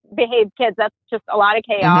best behaved kids, that's just a lot of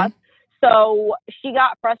chaos. So she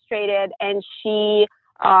got frustrated and she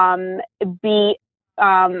beat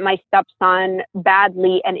my stepson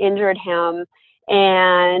badly and injured him.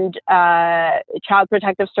 And Child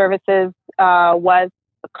Protective Services was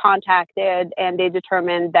contacted, and they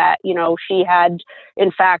determined that, you know, she had,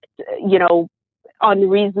 in fact, you know,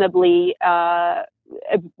 unreasonably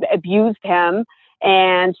abused him.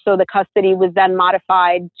 And so the custody was then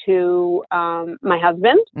modified to my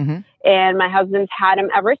husband. And my husband's had him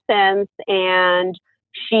ever since. And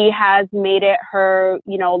she has made it her,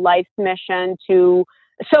 you know, life's mission to...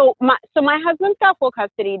 So my husband's got full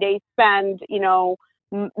custody. They spend, you know,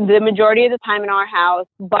 the majority of the time in our house.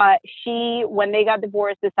 But she, when they got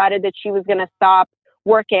divorced, decided that she was going to stop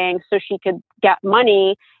working so she could get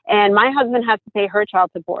money. And my husband has to pay her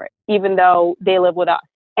child support, even though they live with us.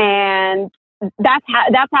 And that's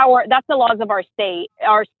the laws of our state.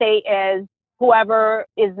 Our state is whoever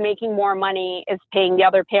is making more money is paying the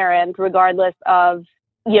other parent, regardless of,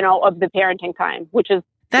 you know, of the parenting time, which is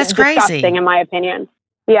disgusting, crazy, in my opinion.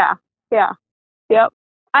 Yeah. Yep.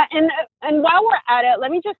 And while we're at it,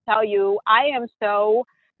 let me just tell you, I am so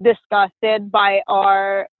disgusted by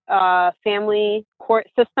our family court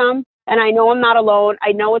system. And I know I'm not alone.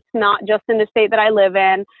 I know it's not just in the state that I live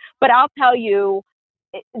in, but I'll tell you,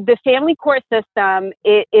 the family court system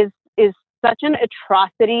is such an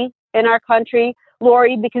atrocity in our country,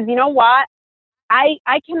 Lori, because you know what? I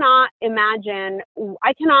cannot imagine,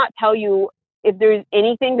 I cannot tell you if there's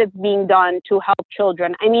anything that's being done to help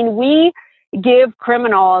children. I mean, we give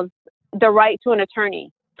criminals the right to an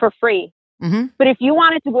attorney for free. But if you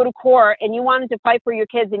wanted to go to court and you wanted to fight for your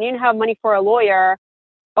kids and you didn't have money for a lawyer,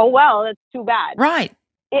 oh, well, that's too bad. Right.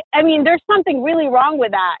 I mean, there's something really wrong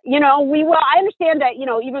with that. You know, I understand that, you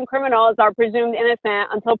know, even criminals are presumed innocent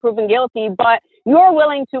until proven guilty, but you're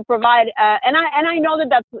willing to provide, and I know that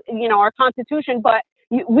that's, you know, our Constitution, but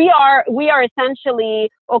we are essentially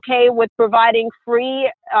okay with providing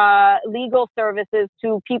free legal services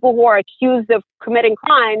to people who are accused of committing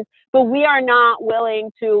crimes, but we are not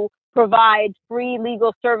willing to provide free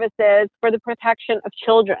legal services for the protection of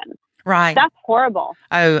children. Right. That's horrible.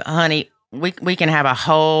 Oh, honey, we can have a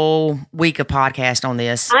whole week of podcast on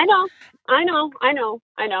this. I know. And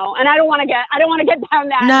I don't want to get down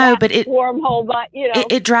that wormhole, but you know,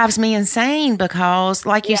 it drives me insane because,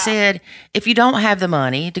 like you said, if you don't have the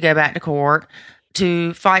money to go back to court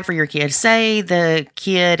to fight for your kid, say the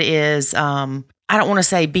kid is, I don't want to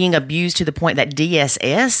say being abused to the point that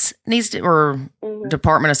DSS needs to, or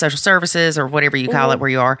Department of Social Services or whatever you call it, where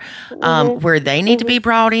you are, where they need to be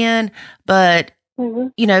brought in. But,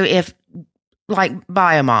 you know, if like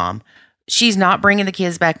Biomom, she's not bringing the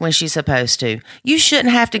kids back when she's supposed to, you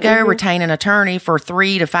shouldn't have to go retain an attorney for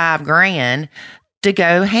 $3,000 to $5,000 to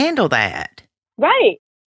go handle that. Right.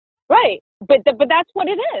 But that's what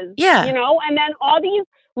it is. Yeah. You know, and then all these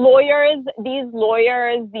lawyers, these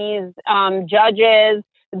judges,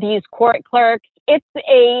 these court clerks, it's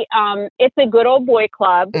a good old boy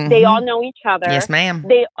club. They all know each other. Yes, ma'am.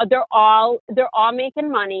 They're all making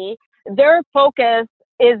money. Their focus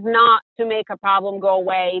is not to make a problem go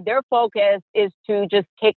away. Their focus is to just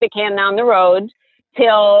kick the can down the road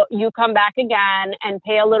till you come back again and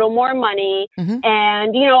pay a little more money.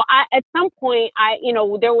 And, you know, at some point,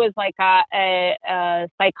 there was like a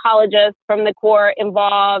psychologist from the court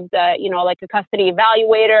involved, you know, like a custody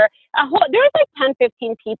evaluator. There was like 10,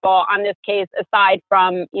 15 people on this case, aside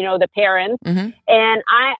from, you know, the parents. And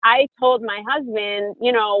I told my husband,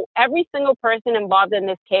 you know, every single person involved in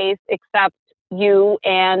this case, except you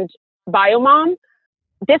and Biomom,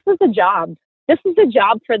 this is a job. This is a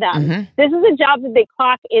job for them. Mm-hmm. This is a job that they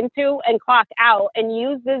clock into and clock out and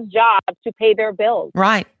use this job to pay their bills.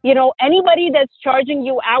 Right. You know, anybody that's charging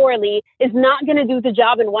you hourly is not going to do the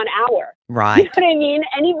job in 1 hour. Right. You know what I mean?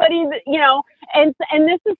 Anybody that, you know, and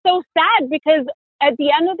this is so sad because at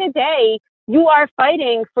the end of the day, you are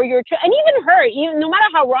fighting for your children. And even her, even no matter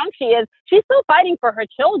how wrong she is, she's still fighting for her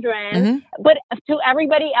children. Mm-hmm. But to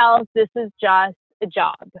everybody else, this is just a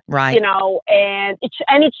job, right? You know, and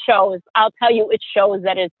it shows. I'll tell you, it shows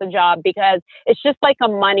that it's a job because it's just like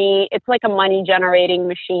it's like a money generating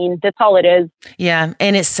machine. That's all it is. Yeah,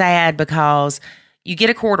 and it's sad because you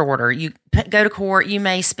get a court order, you go to court, you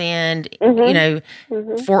may spend, you know,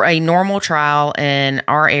 for a normal trial in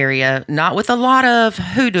our area, not with a lot of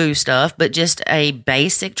hoodoo stuff, but just a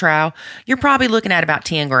basic trial, you're probably looking at about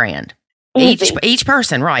 $10,000 each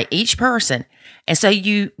person, right? Each person. And so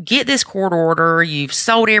you get this court order, you've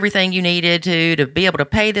sold everything you needed to be able to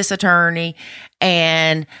pay this attorney,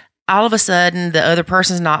 and all of a sudden the other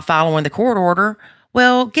person's not following the court order.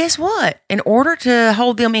 Well, guess what? In order to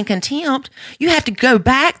hold them in contempt, you have to go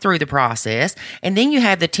back through the process, and then you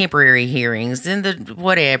have the temporary hearings, then the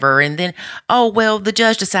whatever, and then, oh, well, the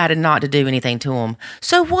judge decided not to do anything to them.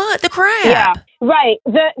 So what? The crap. Yeah, right.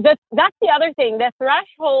 That's the other thing. The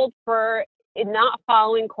threshold for not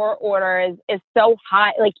following court orders is so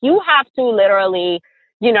high. Like, you have to literally,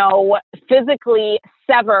 you know, physically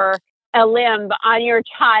sever a limb on your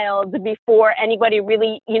child before anybody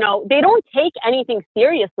really, you know, they don't take anything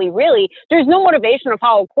seriously, really. There's no motivation to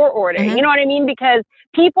follow court order. You know what I mean? Because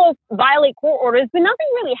people violate court orders, but nothing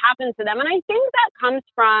really happens to them. And I think that comes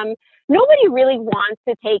from nobody really wants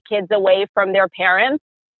to take kids away from their parents.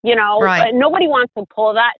 You know, right. Nobody wants to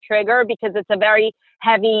pull that trigger because it's a very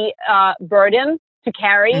heavy burden to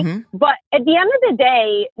carry. But at the end of the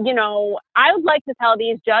day, you know, I would like to tell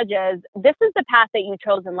these judges, this is the path that you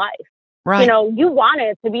chose in life. Right. You know, you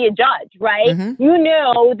wanted to be a judge, right? You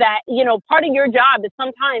know that, you know, part of your job is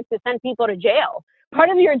sometimes to send people to jail.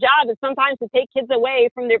 Part of your job is sometimes to take kids away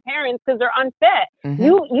from their parents because they're unfit.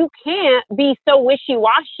 You can't be so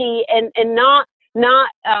wishy-washy and not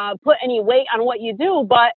put any weight on what you do.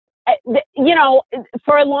 But, you know,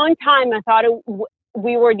 for a long time, I thought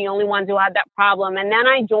we were the only ones who had that problem. And then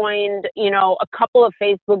I joined, you know, a couple of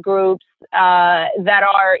Facebook groups that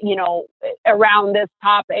are, you know, around this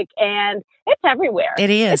topic, and it's everywhere. It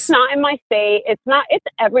is. It's not in my state. It's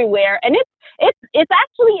everywhere. And it's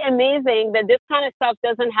actually amazing that this kind of stuff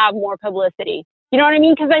doesn't have more publicity. You know what I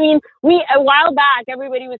mean? Because, I mean, a while back,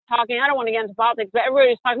 everybody was talking, I don't want to get into politics, but everybody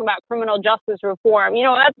was talking about criminal justice reform. You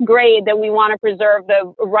know, that's great that we want to preserve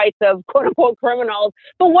the rights of quote unquote criminals.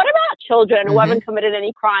 But what about children who haven't committed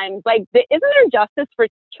any crimes? Like, isn't there justice for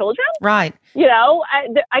children? Right. You know,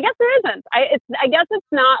 I guess there isn't. I guess it's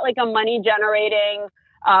not like a money generating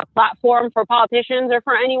platform for politicians or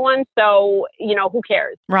for anyone. So, you know, who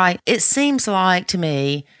cares? Right. It seems like to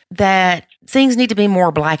me that things need to be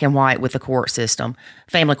more black and white with the court system,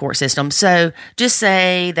 family court system. So just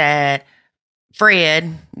say that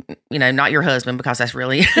Fred, you know, not your husband, because that's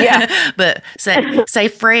really, but say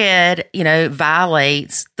Fred, you know,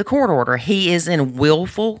 violates the court order. He is in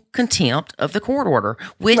willful contempt of the court order,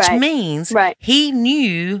 which means he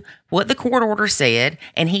knew what the court order said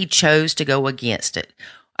and he chose to go against it.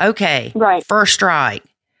 Okay. Right. First strike.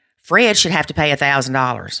 Fred should have to pay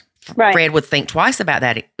 $1,000. Right. Fred would think twice about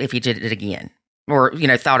that if he did it again, or, you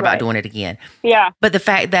know, thought about doing it again. Yeah. But the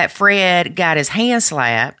fact that Fred got his hand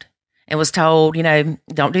slapped and was told, you know,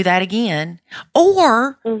 don't do that again,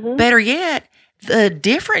 or better yet, the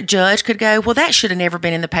different judge could go, well, that should have never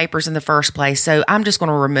been in the papers in the first place, so I'm just going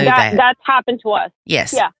to remove that. That's happened to us.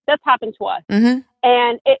 Yes. Yeah, that's happened to us.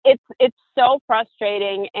 And it's so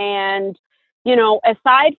frustrating. And, you know,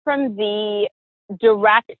 aside from the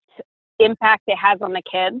direct impact it has on the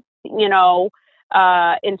kids, you know,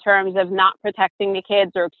 in terms of not protecting the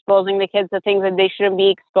kids or exposing the kids to things that they shouldn't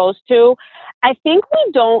be exposed to, I think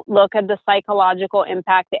we don't look at the psychological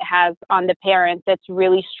impact it has on the parent that's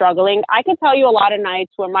really struggling. I can tell you a lot of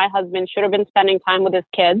nights where my husband should have been spending time with his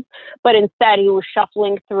kids, but instead he was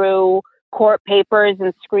shuffling through court papers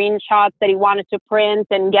and screenshots that he wanted to print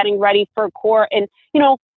and getting ready for court. And, you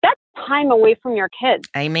know, that's time away from your kids.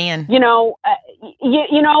 Amen. You know,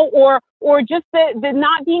 you know, or just the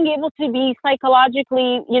not being able to be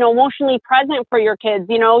psychologically, you know, emotionally present for your kids.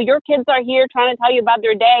 You know, your kids are here trying to tell you about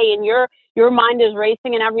their day, and your mind is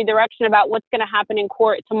racing in every direction about what's going to happen in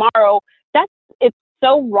court tomorrow. It's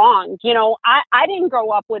so wrong. You know, I didn't grow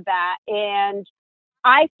up with that, and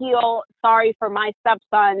I feel sorry for my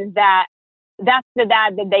stepson that that's the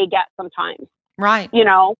dad that they get sometimes. Right. You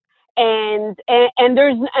know. and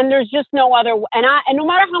there's just no other, and no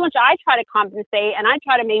matter how much I try to compensate, and I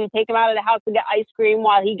try to maybe take him out of the house to get ice cream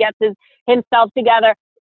while he gets himself together,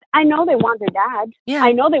 I know they want their dad. Yeah.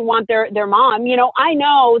 I know they want their mom. I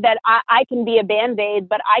know that I can be a Band-Aid,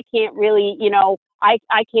 but I can't really,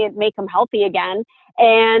 I can't make them healthy again.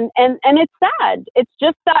 And it's sad. It's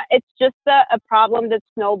just a problem that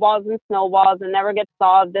snowballs and never gets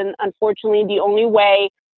solved. And unfortunately, the only way,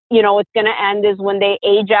 it's going to end is when they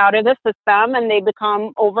age out of the system and they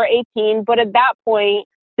become over 18. But at that point,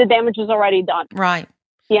 the damage is already done. Right.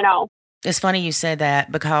 It's funny you said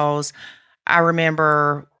that, because I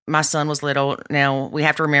remember my son was little. Now, we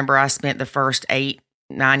have to remember I spent the first 8-9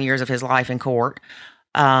 years of his life in court.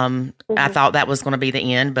 I thought that was going to be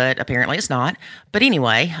the end, but apparently it's not. But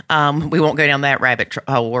anyway, we won't go down that rabbit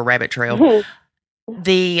hole or rabbit trail.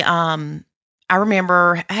 I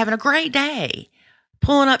remember having a great day,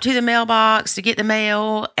 pulling up to the mailbox to get the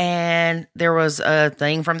mail, and there was a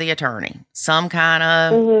thing from the attorney, some kind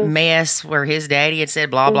of mess where his daddy had said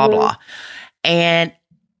blah, blah, blah. And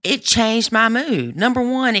it changed my mood. Number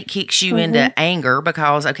one, it kicks you into anger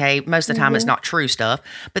because, okay, most of the time it's not true stuff.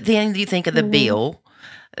 But then you think of the bill,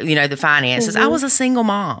 the finances. I was a single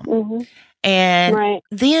mom. And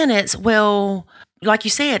then it's, well, like you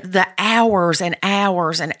said, the hours and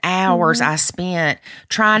hours and hours I spent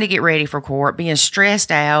trying to get ready for court, being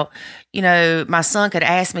stressed out. My son could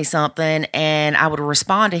ask me something and I would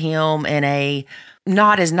respond to him in a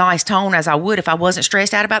not as nice tone as I would if I wasn't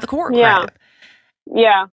stressed out about the court crap.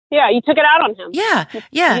 Yeah. You took it out on him. Yeah.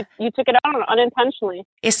 You took it out unintentionally.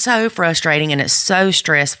 It's so frustrating and it's so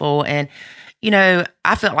stressful. And,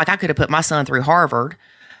 I felt like I could have put my son through Harvard.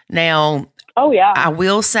 Now, I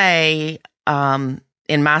will say,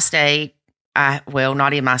 in my state,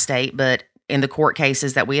 not in my state, but in the court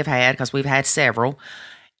cases that we have had, because we've had several,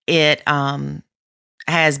 it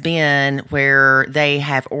has been where they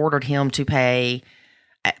have ordered him to pay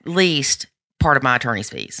at least part of my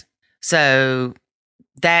attorney's fees. So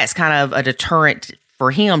that's kind of a deterrent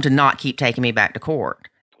for him to not keep taking me back to court.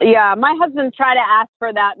 Yeah, my husband tried to ask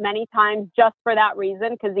for that many times just for that reason,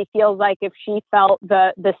 because he feels like if she felt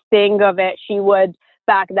the sting of it, she would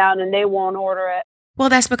back down, and they won't order it. Well,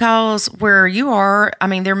 that's because where you are,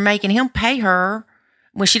 they're making him pay her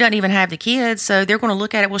when she doesn't even have the kids. So they're going to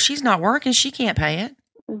look at it, well, she's not working, she can't pay it.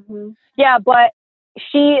 Yeah, but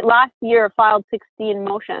she last year filed 16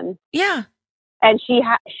 motions. Yeah. And she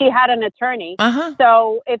had an attorney.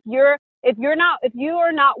 So if you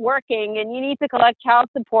are not working and you need to collect child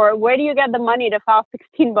support, where do you get the money to file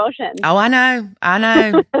 16 motions? Oh, I know.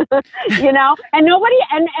 And nobody,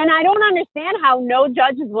 and I don't understand how no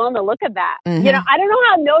judge is willing to look at that. I don't know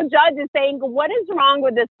how no judge is saying, what is wrong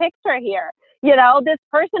with this picture here? This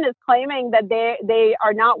person is claiming that they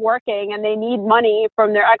are not working and they need money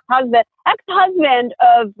from their ex-husband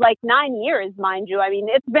of like 9 years, mind you.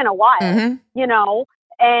 It's been a while,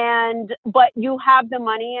 but you have the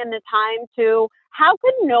money and the time to, how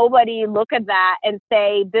could nobody look at that and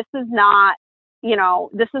say, this is not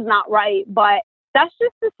right, but that's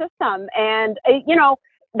just the system. And,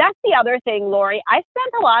 that's the other thing, Lori. I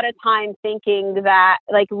spent a lot of time thinking that,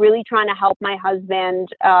 like, really trying to help my husband.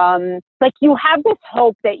 You have this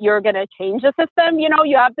hope that you're going to change the system. You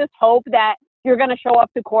have this hope that you're going to show up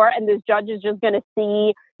to court and this judge is just going to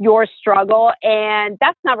see your struggle. And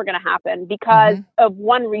that's never going to happen because of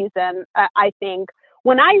one reason, I think.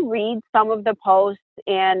 When I read some of the posts,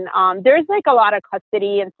 and there's like a lot of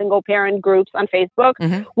custody and single parent groups on Facebook.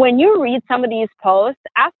 When you read some of these posts,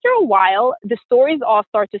 after a while, the stories all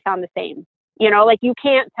start to sound the same. You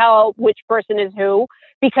can't tell which person is who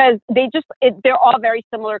because they're all very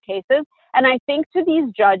similar cases. And I think to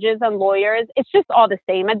these judges and lawyers, it's just all the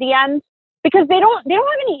same at the end because they don't have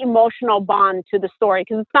any emotional bond to the story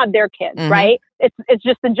because it's not their kids, right? It's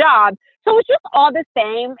just a job. So it's just all the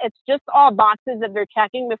same. It's just all boxes that they're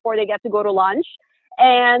checking before they get to go to lunch.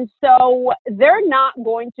 And so they're not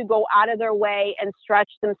going to go out of their way and stretch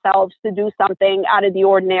themselves to do something out of the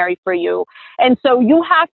ordinary for you. And so you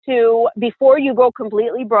have to, before you go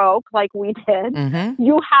completely broke, like we did,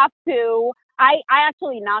 you have to, I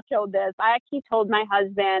actually nachoed this. I actually told my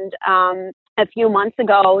husband a few months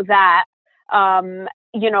ago that,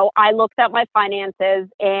 I looked at my finances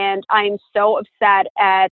and I'm so upset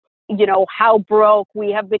at, how broke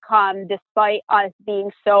we have become despite us being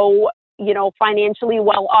so, financially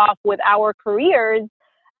well off with our careers.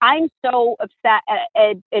 I'm so upset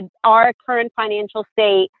at our current financial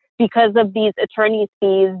state because of these attorney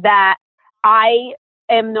fees that I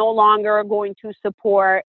am no longer going to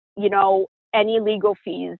support, any legal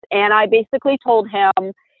fees. And I basically told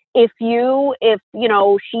him, if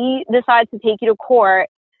she decides to take you to court,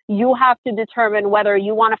 you have to determine whether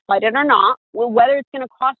you want to fight it or not, whether it's going to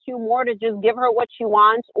cost you more to just give her what she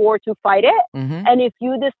wants or to fight it. Mm-hmm. And if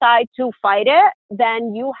you decide to fight it,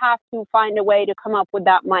 then you have to find a way to come up with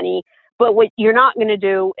that money. But what you're not going to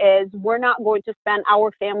do is we're not going to spend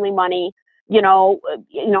our family money,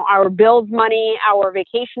 our bills money, our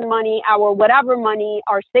vacation money, our whatever money,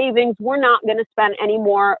 our savings. We're not going to spend any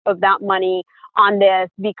more of that money on this,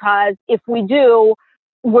 because if we do,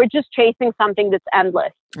 we're just chasing something that's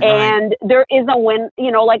endless. Right. And there is a win,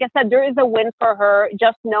 like I said, there is a win for her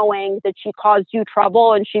just knowing that she caused you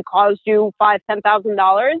trouble and she caused you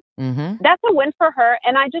 $5,000-$10,000. Mm-hmm. That's a win for her.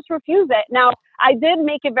 And I just refuse it. Now, I did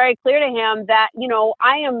make it very clear to him that,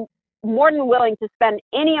 I am more than willing to spend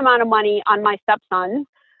any amount of money on my stepsons,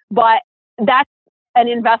 but that's an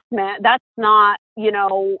investment. That's not,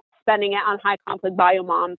 spending it on high conflict bio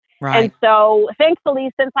mom. Right. And so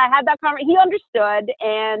thankfully, since I had that conversation, he understood.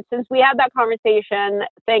 And since we had that conversation,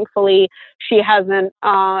 thankfully, she hasn't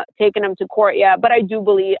taken him to court yet. But I do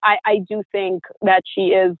believe, I do think that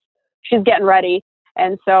she's getting ready.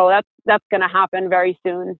 And so that's going to happen very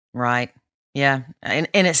soon. Right. Yeah. And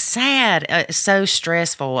it's sad. It's so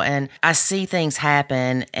stressful. And I see things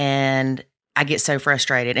happen and I get so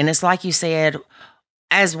frustrated. And it's like you said,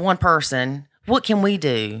 as one person, what can we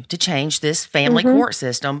do to change this family court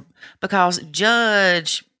system? Because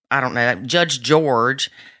Judge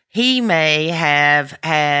George, he may have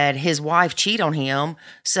had his wife cheat on him.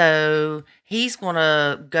 So he's going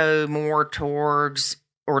to go more towards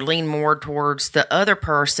or lean more towards the other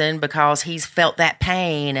person because he's felt that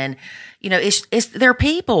pain. And, they're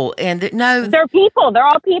people. And they're people. They're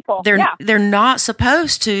all people. They're not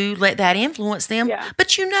supposed to let that influence them,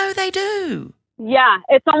 but they do. Yeah,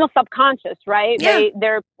 it's almost subconscious, right? Yeah. They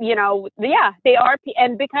are.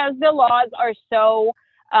 And because the laws are so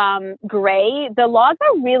gray, the laws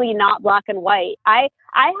are really not black and white. I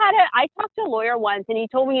talked to a lawyer once and he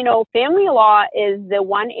told me, family law is the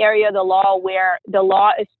one area of the law where the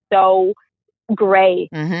law is so gray.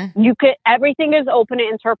 Mm-hmm. Everything is open to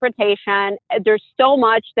interpretation. There's so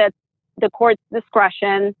much that's the court's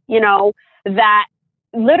discretion, that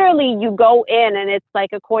literally you go in and it's like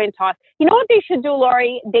a coin toss. You know what they should do,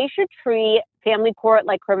 Lori? They should treat family court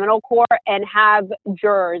like criminal court and have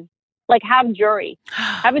jurors, have a jury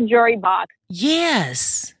box.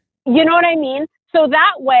 Yes. You know what I mean? So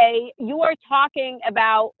that way you are talking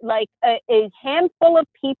about a handful of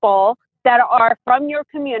people that are from your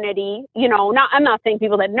community, I'm not saying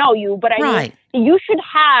people that know you, but I mean, you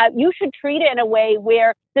should treat it in a way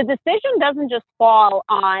where the decision doesn't just fall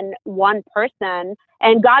on one person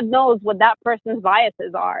and God knows what that person's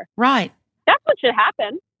biases are. Right. That's what should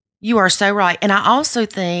happen. You are so right. And I also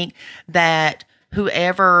think that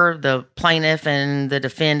whoever the plaintiff and the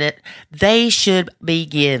defendant, they should be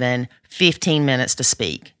given 15 minutes to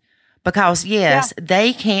speak. Because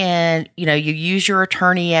they can, you use your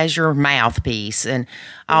attorney as your mouthpiece and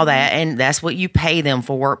all that, and that's what you pay them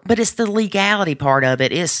for. But it's the legality part of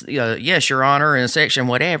it. It's, yes, Your Honor, in section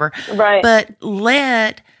whatever. Right. But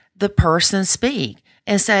let the person speak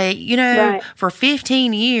and say, for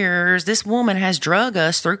 15 years, this woman has drug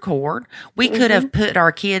us through court. We could have put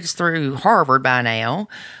our kids through Harvard by now.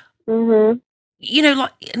 Mm-hmm.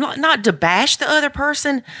 Not to bash the other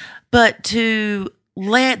person, but to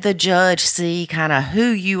let the judge see kind of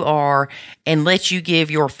who you are and let you give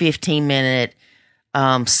your 15-minute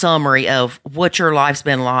summary of what your life's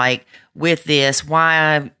been like with this,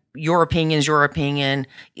 why your opinion's your opinion,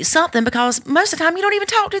 something, because most of the time you don't even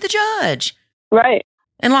talk to the judge. Right.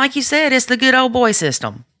 And like you said, it's the good old boy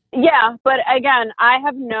system. Yeah, but again, I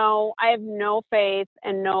have no faith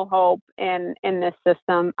and no hope in this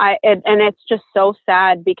system. And it's just so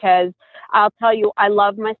sad because I'll tell you, I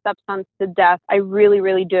love my stepsons to death. I really,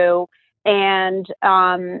 really do. And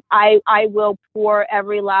I will pour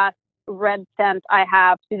every last red cent I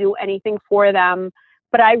have to do anything for them.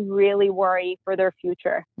 But I really worry for their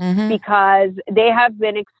future because they have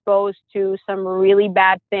been exposed to some really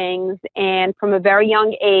bad things and from a very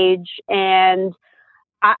young age. And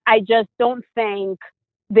I just don't think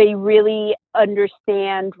they really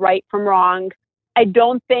understand right from wrong. I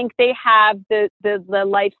don't think they have the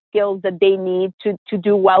life skills that they need to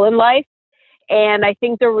do well in life. And I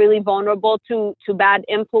think they're really vulnerable to bad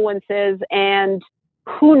influences, and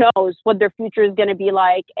who knows what their future is going to be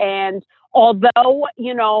like. And although,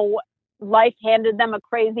 life handed them a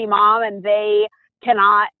crazy mom and they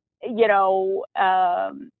cannot, they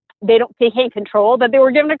can't control that they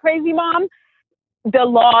were given a crazy mom, the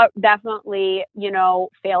law definitely,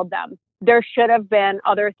 failed them. There should have been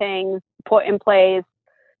other things put in place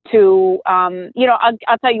to,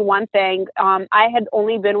 I'll tell you one thing. I had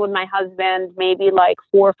only been with my husband maybe like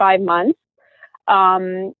 4 or 5 months.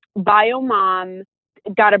 Bio mom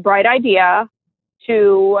got a bright idea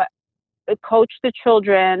to coach the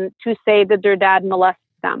children to say that their dad molested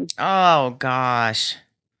them. Oh, gosh.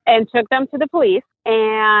 And took them to the police.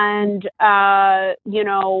 And,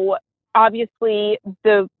 obviously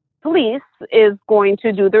the police is going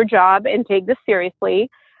to do their job and take this seriously.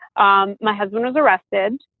 My husband was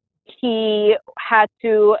arrested. He had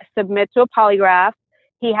to submit to a polygraph.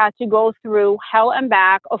 He had to go through hell and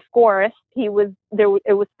back. Of course, it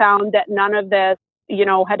was found that none of this,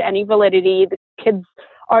 had any validity. The kids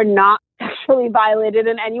are not sexually violated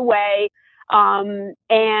in any way.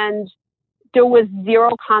 And there was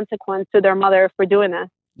zero consequence to their mother for doing this.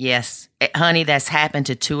 Yes. Honey, that's happened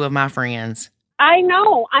to 2 of my friends. I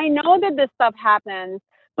know that this stuff happens,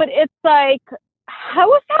 but it's like,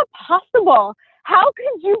 how is that possible? How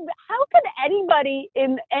could anybody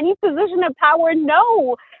in any position of power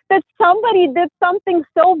know that somebody did something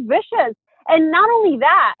so vicious? And not only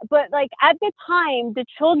that, but like at the time, the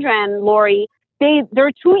children, Lori,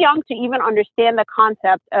 they're too young to even understand the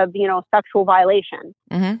concept of, sexual violation.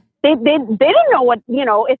 Mm-hmm. They didn't know what,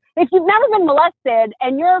 if you've never been molested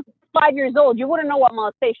and you're 5 years old, you wouldn't know what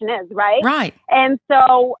molestation is, right? Right. And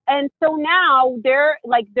so now their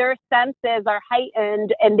senses are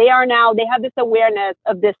heightened, and they have this awareness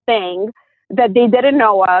of this thing that they didn't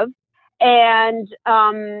know of. And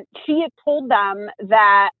she had told them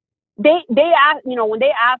that they asked, when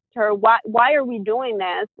they asked her, why are we doing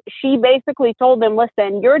this? She basically told them,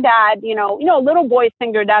 listen, your dad, little boys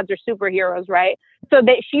think their dads are superheroes, right? So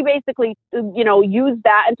she basically, used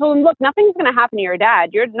that and told them, look, nothing's going to happen to your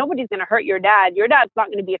dad. Nobody's going to hurt your dad. Your dad's not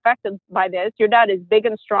going to be affected by this. Your dad is big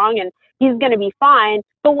and strong and he's going to be fine.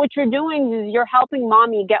 But what you're doing is you're helping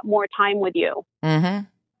mommy get more time with you. Mm-hmm.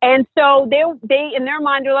 And so they in their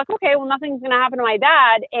mind are like, okay, well, nothing's going to happen to my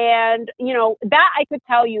dad. And, that I could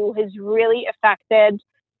tell you has really affected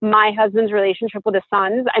my husband's relationship with his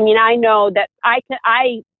sons. I mean, I know that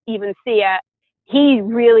I even see it. He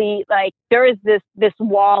really, like, there is this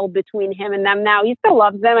wall between him and them now. He still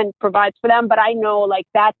loves them and provides for them, but I know, like,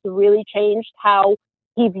 that's really changed how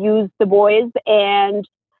he views the boys. And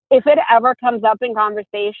if it ever comes up in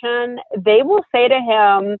conversation, they will say to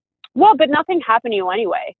him, well, but nothing happened to you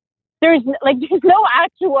anyway. There's no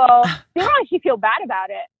actual, they don't actually feel bad about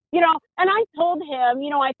it. And I told him,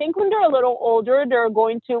 I think when they're a little older,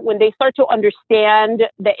 when they start to understand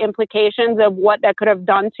the implications of what that could have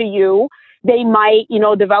done to you, they might,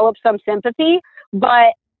 develop some sympathy.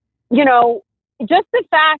 But, just the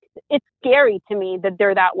fact, it's scary to me that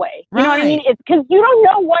they're that way. You know what I mean? It's because you don't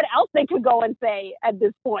know what else they could go and say at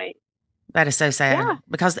this point. That is so sad.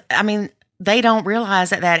 Because, I mean, they don't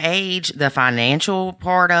realize at that age, the financial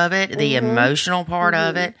part of it, the emotional part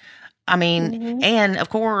of it. I mean, and of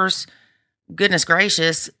course, goodness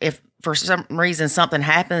gracious, if for some reason something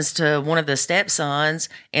happens to one of the stepsons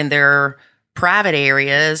in their private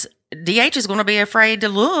areas, DH is going to be afraid to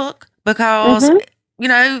look because,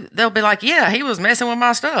 they'll be like, yeah, he was messing with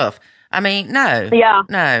my stuff. I mean, no. Yeah.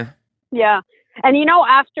 No. Yeah. And,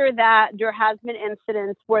 after that, there has been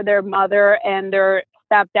incidents where their mother and their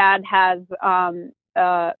stepdad has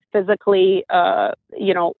physically,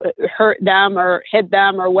 hurt them or hit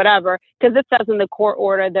them or whatever, because it says in the court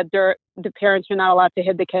order that the parents are not allowed to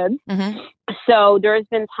hit the kids. Mm-hmm. So there's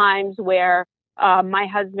been times where my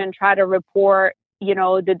husband tried to report,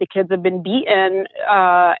 that the kids have been beaten,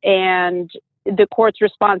 and the court's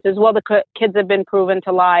response is, well, the kids have been proven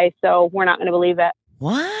to lie, so we're not going to believe it.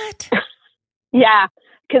 What? Yeah.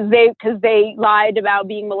 Because they lied about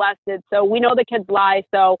being molested. So we know the kids lie.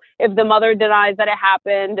 So if the mother denies that it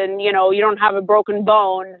happened and, you don't have a broken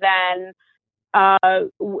bone, then,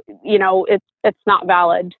 it's not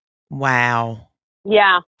valid. Wow.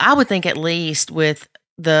 Yeah. I would think at least with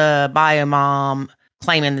the bio mom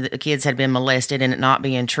claiming that the kids had been molested and it not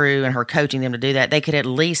being true and her coaching them to do that, they could at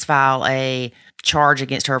least file a charge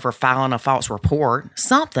against her for filing a false report.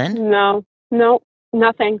 Something. No,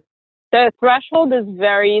 nothing. The threshold is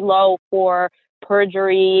very low for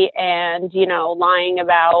perjury and, lying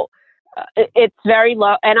about, it's very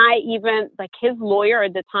low. And I even, his lawyer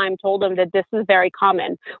at the time told him that this is very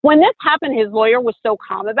common. When this happened, his lawyer was so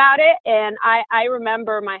calm about it. And I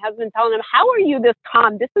remember my husband telling him, how are you this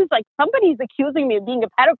calm? This is like, somebody's accusing me of being a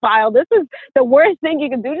pedophile. This is the worst thing you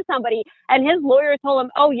can do to somebody. And his lawyer told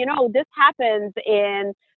him, oh, this happens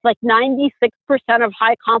in 96% of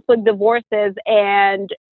high conflict divorces.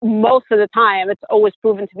 And most of the time, it's always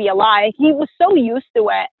proven to be a lie. He was so used to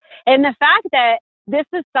it. And the fact that this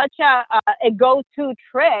is such a go-to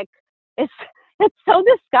trick, it's it's so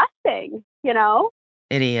disgusting, you know?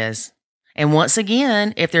 It is. And once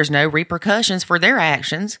again, if there's no repercussions for their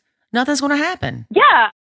actions, nothing's going to happen. Yeah.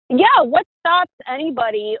 Yeah. What stops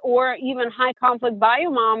anybody or even high conflict bio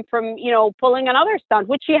mom from, pulling another stunt,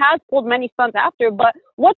 which she has pulled many stunts after, but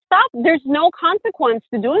what stops? There's no consequence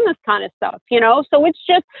to doing this kind of stuff, So it's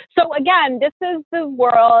just, so again, this is the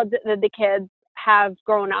world that the kids have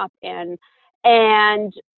grown up in.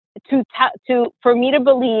 And for me to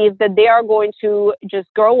believe that they are going to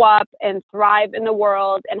just grow up and thrive in the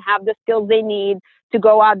world and have the skills they need to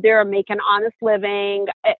go out there and make an honest living,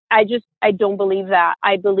 I don't believe that.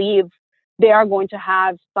 I believe they are going to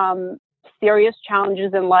have some serious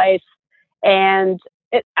challenges in life, and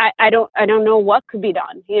I don't know what could be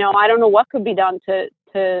done. I don't know what could be done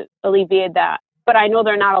to alleviate that. But I know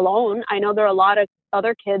they're not alone. I know there are a lot of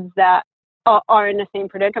other kids that are in the same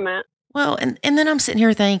predicament. Well, and then I'm sitting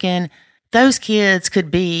here thinking those kids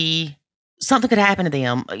something could happen to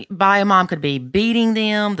them. Bio mom could be beating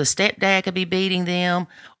them. The stepdad could be beating them,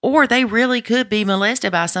 or they really could be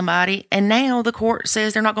molested by somebody. And now the court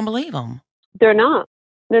says they're not going to believe them. They're not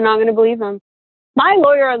going to believe them. My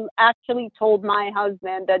lawyer actually told my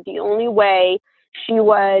husband that the only way she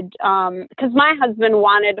would, because my husband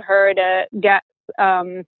wanted her to get,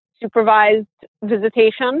 supervised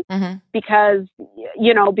visitation because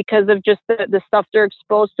of just the stuff they're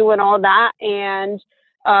exposed to and all that. And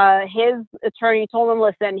his attorney told him,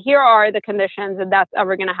 listen, here are the conditions that that's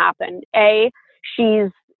ever going to happen. A,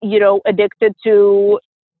 she's, addicted to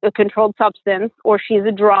a controlled substance, or she's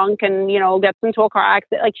a drunk and, gets into a car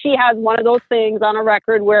accident. Like, she has one of those things on a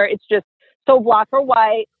record where it's just so black or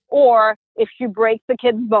white, or if she breaks the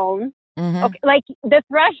kid's bone. Okay, like the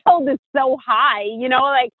threshold is so high,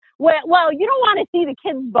 like, well, you don't want to see the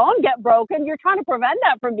kid's bone get broken. You're trying to prevent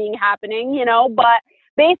that from being happening, but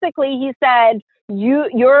basically he said,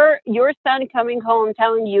 your son coming home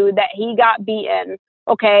telling you that he got beaten,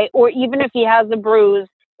 okay, or even if he has a bruise,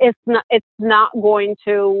 it's not going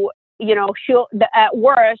to, at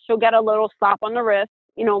worst, she'll get a little slap on the wrist,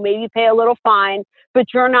 maybe pay a little fine,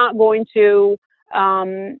 but you're not going to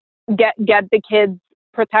get the kids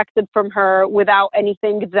protected from her without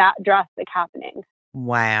anything that drastic happening.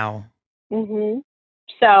 Wow.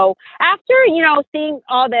 So after, seeing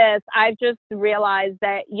all this, I've just realized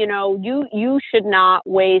that, you should not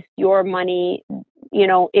waste your money,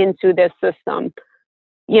 into this system.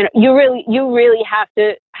 You really have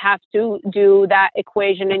to do that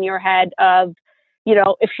equation in your head of,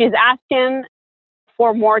 if she's asking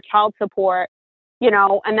for more child support,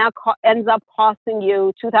 and that ends up costing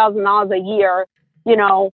you $2,000 a year,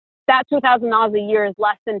 that $2,000 a year is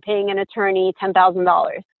less than paying an attorney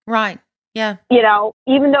 $10,000. Right. Yeah.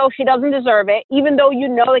 Even though she doesn't deserve it, even though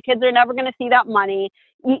the kids are never going to see that money,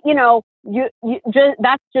 that's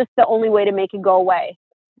just the only way to make it go away.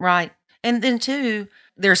 Right. And then too,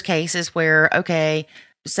 there's cases where, okay,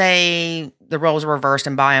 say the roles are reversed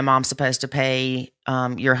and bio mom's supposed to pay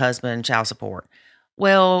your husband child support.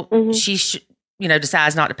 Well, she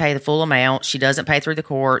decides not to pay the full amount. She doesn't pay through the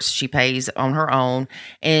courts. She pays on her own,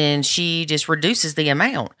 and she just reduces the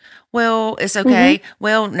amount. Well, it's okay.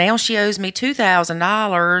 Well, now she owes me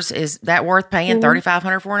 $2,000. Is that worth paying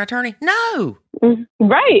 $3,500 for an attorney? No.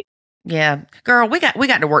 Right. Yeah, girl, we got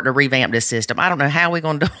to work to revamp this system. I don't know how we're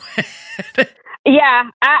going to do it. Yeah,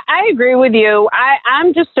 I agree with you.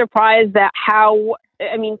 I'm just surprised at how.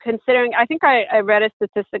 I mean, considering, I think I read a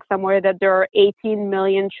statistic somewhere that there are 18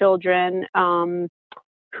 million children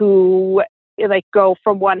who like go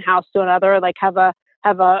from one house to another, like have a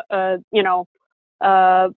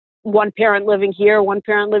one parent living here, one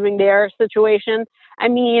parent living there situation. I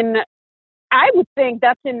mean, I would think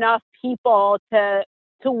that's enough people to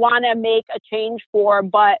want to make a change for.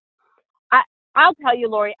 But I'll tell you,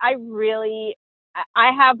 Lori, I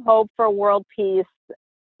have hope for world peace.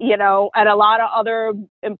 And a lot of other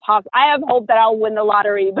I have hope that I'll win the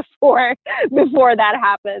lottery before that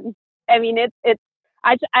happens. I mean,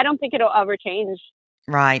 I don't think it'll ever change.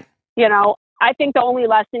 Right. I think the only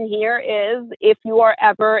lesson here is if you are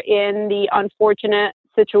ever in the unfortunate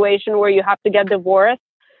situation where you have to get divorced,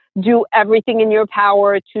 do everything in your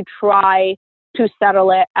power to try to settle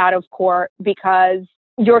it out of court, because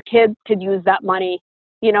your kids could use that money.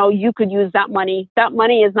 You could use that money. That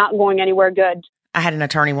money is not going anywhere good. I had an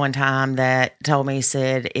attorney one time that told me,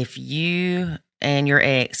 said, if you and your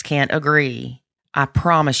ex can't agree, I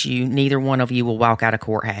promise you, neither one of you will walk out of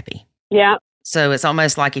court happy. Yeah. So it's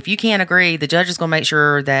almost like if you can't agree, the judge is going to make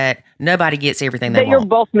sure that nobody gets everything they want. That you're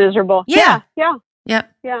both miserable. Yeah. Yeah.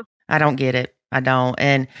 I don't get it. I don't.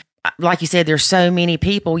 And like you said, there's so many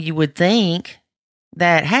people you would think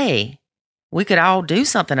that, hey, we could all do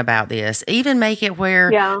something about this. Even make it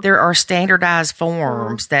where there are standardized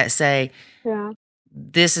forms that say,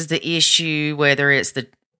 this is the issue, whether it's the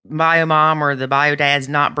bio mom or the bio dad's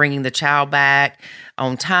not bringing the child back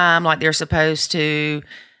on time like they're supposed to.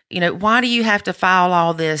 You know, why do you have to file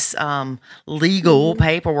all this legal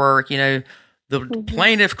paperwork? You know, the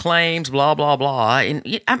plaintiff claims blah, blah, blah.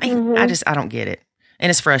 And I mean, I don't get it. And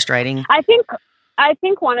it's frustrating. I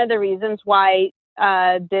think one of the reasons why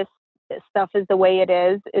this stuff is the way it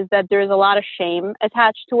is that there's a lot of shame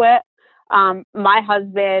attached to it. My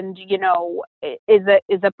husband, you know, is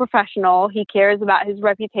a professional. He cares about his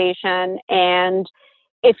reputation. And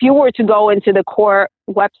if you were to go into the court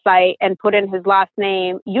website and put in his last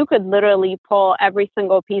name, you could literally pull every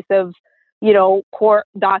single piece of, you know, court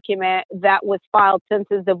document that was filed since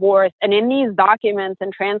his divorce. And in these documents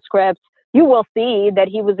and transcripts, you will see that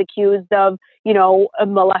he was accused of, you know,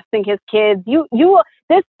 molesting his kids.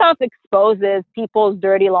 This stuff exposes people's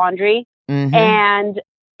dirty laundry, and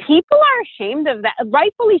people are ashamed of that.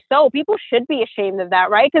 Rightfully so. People should be ashamed of that,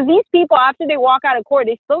 right? Because these people, after they walk out of court,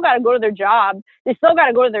 they still got to go to their job. They still got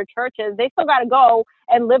to go to their churches. They still got to go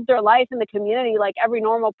and live their life in the community like every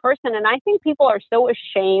normal person. And I think people are so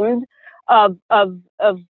ashamed of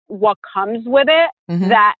what comes with it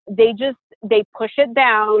that they push it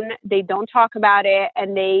down. They don't talk about it,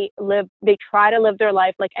 and they try to live their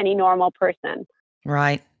life like any normal person.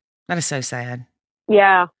 Right. That is so sad.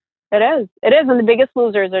 Yeah. It is. And the biggest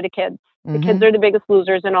losers are the kids. The kids are the biggest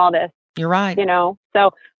losers in all this. You're right. You know,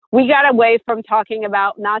 so we got away from talking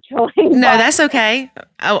about Nacho. No, that's okay.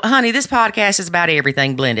 Oh, honey, this podcast is about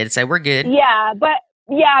everything blended, so we're good. Yeah, but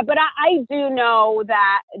I do know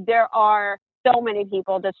that there are so many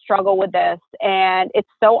people that struggle with this, and it's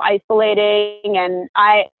so isolating. And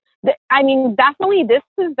I mean, definitely this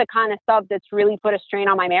is the kind of stuff that's really put a strain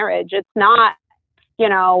on my marriage. It's not, you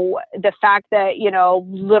know, the fact that, you know,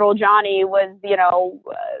 little Johnny was, you know,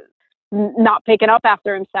 not picking up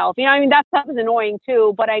after himself. You know, I mean, that stuff is annoying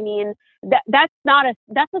too. But I mean, that's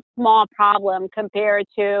a small problem compared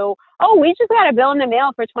to, oh, we just got a bill in the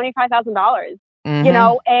mail for $25,000. You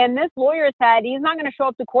know, and this lawyer said he's not going to show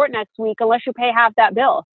up to court next week unless you pay half that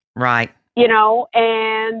bill. Right. You know,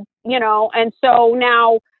 and so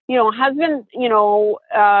now, you know, husband, you know,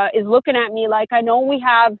 is looking at me like, I know we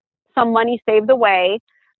have some money saved away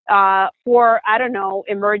for, I don't know,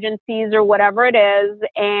 emergencies or whatever it is.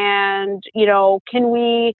 And, you know, can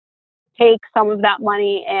we take some of that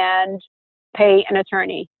money and pay an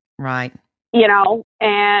attorney? Right. You know,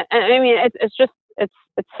 and I mean, it's just,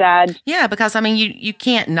 it's sad. Yeah, because I mean, you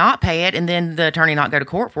can't not pay it and then the attorney not go to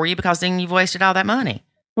court for you, because then you've wasted all that money.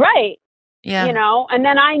 Right. Yeah. You know, and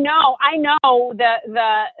then I know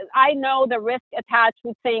the risk attached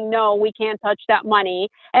with saying, no, we can't touch that money.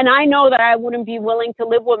 And I know that I wouldn't be willing to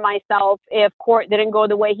live with myself if court didn't go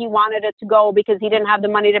the way he wanted it to go because he didn't have the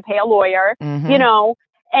money to pay a lawyer, you know?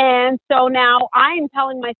 And so now I'm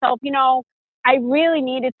telling myself, you know, I really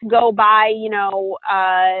needed to go buy, you know,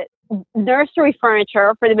 nursery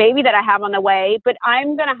furniture for the baby that I have on the way, but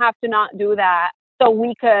I'm going to have to not do that so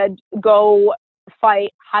we could go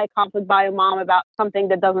fight high conflict bio mom about something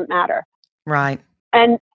that doesn't matter. Right.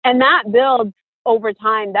 And that builds over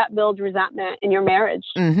time, that builds resentment in your marriage.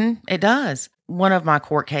 It does. One of my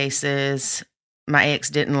court cases, my ex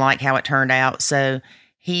didn't like how it turned out, so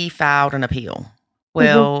he filed an appeal.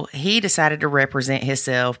 Well, he decided to represent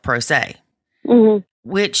himself pro se,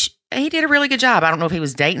 which he did a really good job. I don't know if he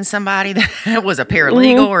was dating somebody that was a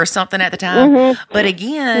paralegal or something at the time. But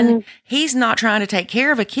again, he's not trying to take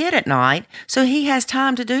care of a kid at night, so he has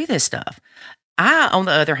time to do this stuff. I, on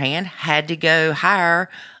the other hand, had to go hire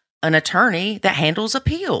an attorney that handles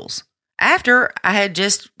appeals after I had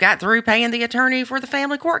just got through paying the attorney for the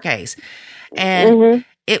family court case. And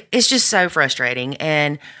it's just so frustrating.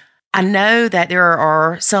 And I know that there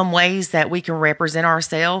are some ways that we can represent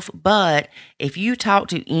ourselves, but if you talk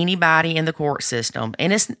to anybody in the court system,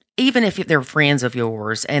 and it's even if they're friends of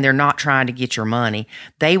yours and they're not trying to get your money,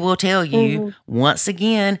 they will tell you, once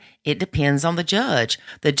again, it depends on the judge.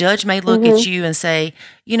 The judge may look at you and say,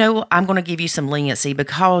 you know, I'm going to give you some leniency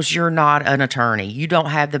because you're not an attorney. You don't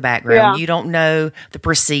have the background. You don't know the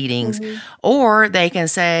proceedings. Or they can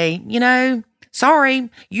say, you know, sorry,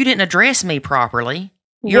 you didn't address me properly.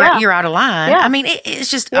 You're out of line. I mean,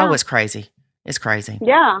 it's just, it's crazy. It's crazy.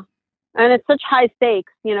 Yeah. And it's such high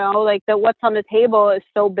stakes, you know, like what's on the table is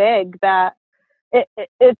so big that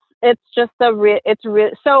it's just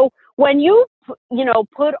so when you know,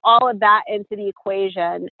 put all of that into the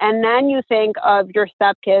equation and then you think of your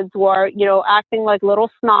stepkids who are, you know, acting like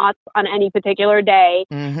little snots on any particular day.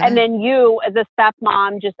 And then you as a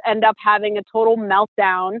stepmom just end up having a total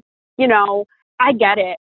meltdown, I get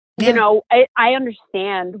it. Yeah. I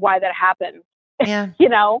understand why that happens. Yeah.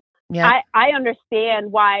 Yeah. I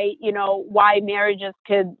understand why marriages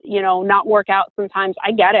could, not work out sometimes.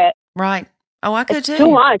 I get it. Right. Oh, I could too.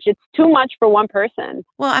 Too much. It's too much for one person.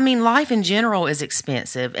 Well, I mean, life in general is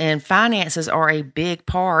expensive, and finances are a big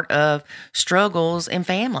part of struggles in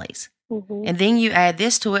families. Mm-hmm. And then you add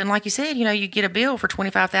this to it. And like you said, you get a bill for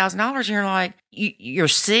 $25,000 and you're like, you're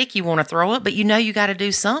sick, you want to throw up, but you got to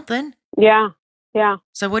do something. Yeah. Yeah.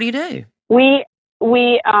 So what do you do? We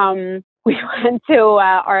went to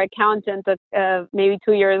our accountant maybe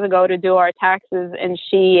 2 years ago to do our taxes, and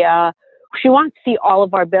she wants to see all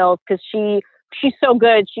of our bills because she's so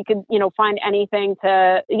good. She could, find anything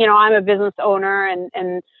to, I'm a business owner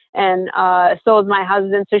and so is my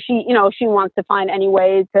husband. So she wants to find any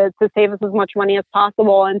way to save us as much money as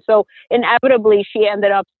possible. And so inevitably she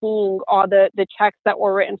ended up seeing all the checks that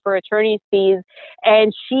were written for attorney's fees.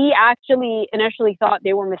 And she actually initially thought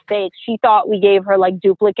they were mistakes. She thought we gave her like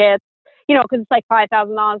duplicates, because it's like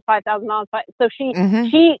 $5,000. So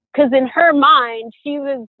she, because in her mind, she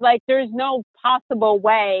was like, there's no possible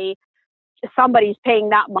way somebody's paying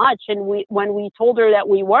that much. And when we told her that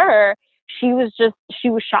we were, she was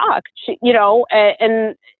shocked, because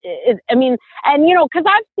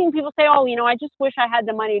I've seen people say, oh, I just wish I had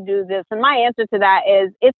the money to do this. And my answer to that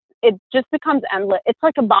is it just becomes endless. It's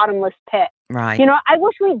like a bottomless pit. Right. I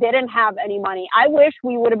wish we didn't have any money. I wish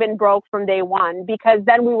we would have been broke from day one, because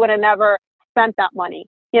then we would have never spent that money,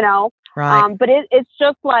 Right. But it's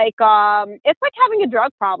just like, it's like having a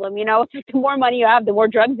drug problem, it's like the more money you have, the more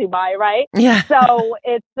drugs you buy. Right. Yeah. So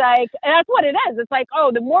it's like, and that's what it is. It's like,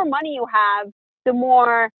 oh, the more money you have, the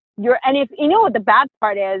more and if what the bad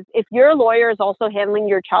part is, if your lawyer is also handling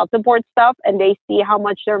your child support stuff and they see how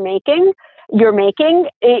much you're making,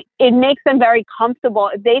 it makes them very comfortable.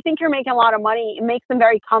 If they think you're making a lot of money, it makes them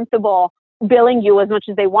very comfortable billing you as much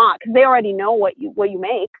as they want, because they already know what you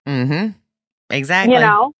make. Mm-hmm. Exactly.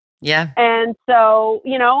 Yeah. And so,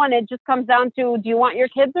 and it just comes down to, do you want your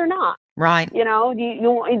kids or not? Right. Do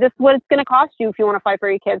you this is what it's going to cost you if you want to fight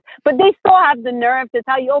for your kids. But they still have the nerve to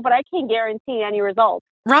tell you, oh, but I can't guarantee any results.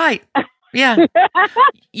 Right. Yeah.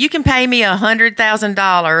 You can pay me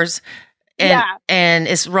 $100,000 and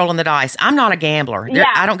it's rolling the dice. I'm not a gambler.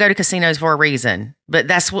 I don't go to casinos for a reason, but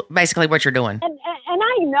that's basically what you're doing. And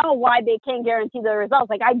I know why they can't guarantee the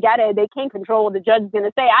results. Like, I get it. They can't control what the judge is going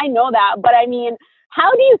to say. I know that. But I mean, how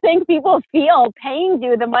do you think people feel paying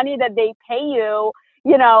you the money that they pay you,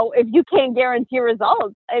 if you can't guarantee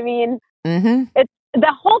results? I mean, it's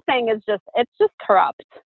the whole thing is it's just corrupt.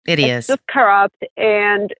 It's just corrupt.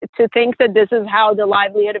 And to think that this is how the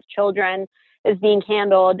livelihood of children is being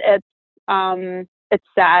handled, it's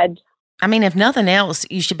sad. I mean, if nothing else,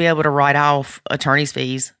 you should be able to write off attorney's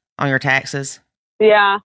fees on your taxes.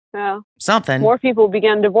 Yeah. Yeah. Something. More people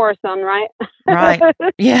begin divorce then, right? Right.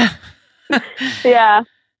 Yeah. Yeah.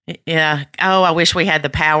 Yeah. Oh, I wish we had the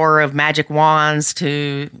power of magic wands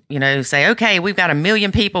to, say, okay, we've got 1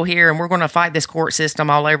 million people here and we're going to fight this court system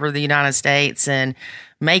all over the United States and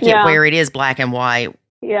make it where it is black and white.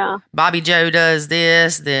 Yeah. Bobby Joe does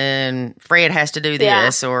this, then Fred has to do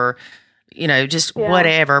this, or, just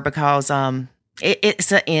whatever, because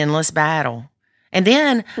it's an endless battle. And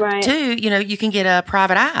then, too, you can get a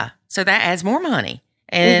private eye. So that adds more money.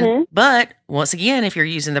 And but once again, if you're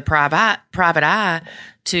using the private eye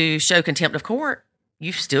to show contempt of court,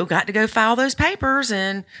 you've still got to go file those papers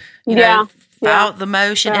and file the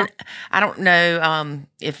motion. And I don't know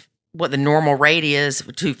if what the normal rate is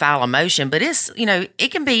to file a motion, but it's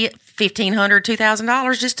it can be $1,500,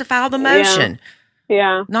 $2,000 just to file the motion.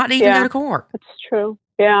 Yeah, not to even go to court. That's true.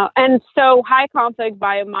 Yeah, and so High Conflict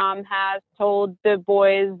Bio Mom has told the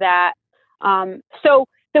boys that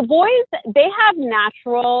the boys, they have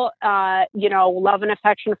natural, love and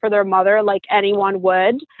affection for their mother like anyone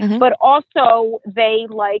would. But also they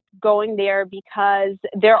like going there because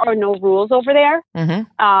there are no rules over there.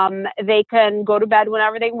 They can go to bed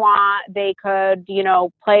whenever they want. They could,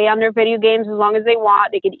 play on their video games as long as they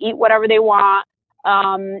want. They could eat whatever they want.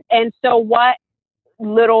 And so what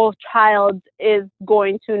little child is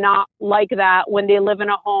going to not like that when they live in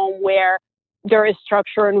a home where there is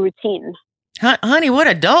structure and routine? Honey, what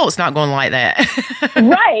adult's not going like that?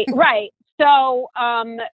 Right. So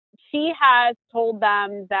she has told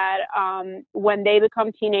them that when they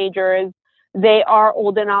become teenagers, they are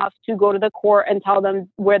old enough to go to the court and tell them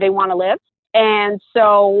where they want to live. And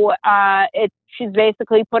so she's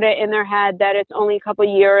basically put it in their head that it's only a couple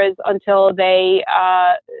of years until they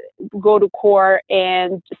go to court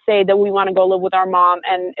and say that we want to go live with our mom,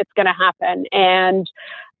 and it's going to happen. And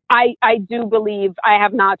I do believe, I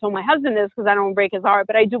have not told my husband this because I don't want to break his heart,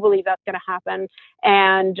 but I do believe that's going to happen.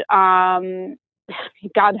 And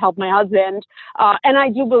God help my husband. And I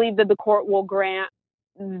do believe that the court will grant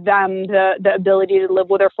them the ability to live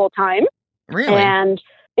with her full time. Really? And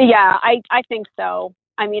yeah, I think so.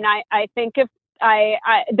 I mean, I think if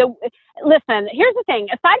listen, here's the thing.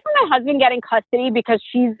 Aside from my husband getting custody because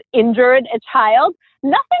she's injured a child,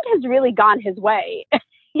 nothing has really gone his way.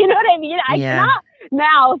 You know what I mean? I cannot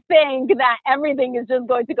now think that everything is just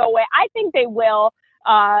going to go away. I think they will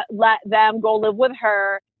let them go live with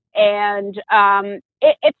her. And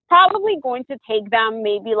it's probably going to take them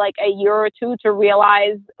maybe like a year or two to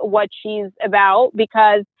realize what she's about,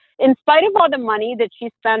 because in spite of all the money that she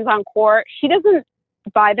spends on court, she doesn't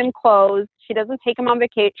buy them clothes. She doesn't take them on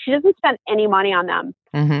vacation. She doesn't spend any money on them.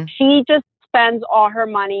 Mm-hmm. She just spends all her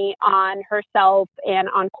money on herself and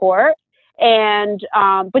on court. And,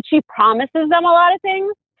 but she promises them a lot of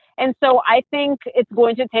things. And so I think it's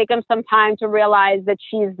going to take them some time to realize that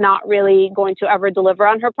she's not really going to ever deliver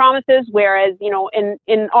on her promises. Whereas, you know,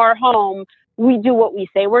 in our home, we do what we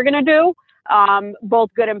say we're going to do, both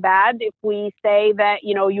good and bad. If we say that,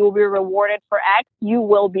 you know, you will be rewarded for X, you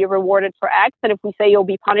will be rewarded for X. And if we say you'll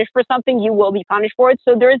be punished for something, you will be punished for it.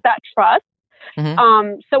 So there is that trust.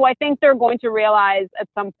 Mm-hmm. So I think they're going to realize at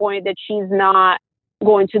some point that she's not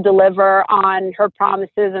going to deliver on her promises,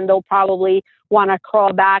 and they'll probably want to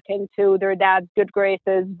crawl back into their dad's good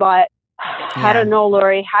graces. But I don't know,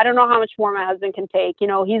 Lori. I don't know how much more my husband can take. You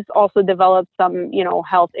know, he's also developed some, you know,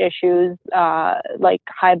 health issues, like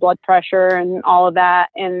high blood pressure and all of that.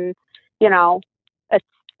 And, you know,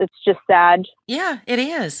 it's just sad. Yeah, it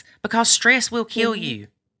is, because stress will kill you.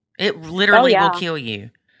 It literally will kill you.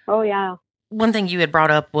 Oh, yeah. One thing you had brought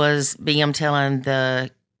up was BM telling the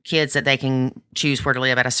kids that they can choose where to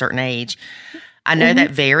live at a certain age. I know that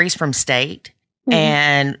varies from state.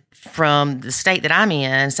 And from the state that I'm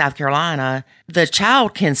in, South Carolina, the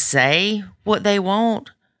child can say what they want,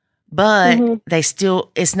 but they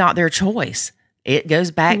still, it's not their choice. It goes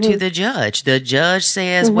back to the judge. The judge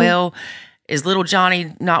says, well, is little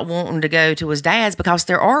Johnny not wanting to go to his dad's because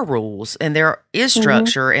there are rules and there is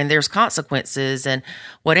structure and there's consequences and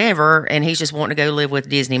whatever, and he's just wanting to go live with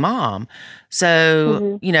Disney mom.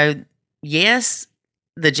 So, you know, yes,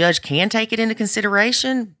 the judge can take it into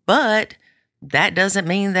consideration, but that doesn't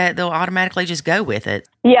mean that they'll automatically just go with it.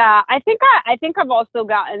 Yeah, I think I've also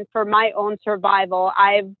gotten, for my own survival,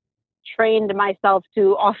 I've trained myself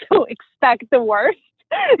to also expect the worst.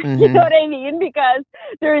 You know what I mean? Because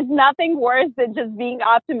there's nothing worse than just being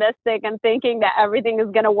optimistic and thinking that everything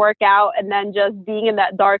is going to work out, and then just being in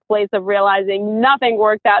that dark place of realizing nothing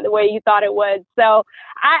worked out the way you thought it would. So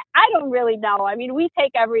I don't really know. I mean, we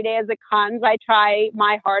take every day as it comes. I try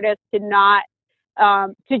my hardest to not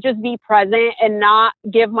to just be present and not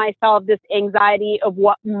give myself this anxiety of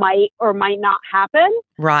what might or might not happen.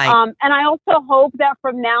 Right. And I also hope that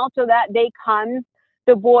from now till that day comes,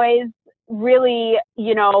 the boys really,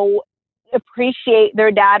 you know, appreciate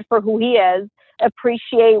their dad for who he is,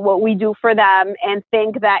 appreciate what we do for them, and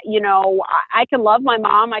think that, you know, I can love my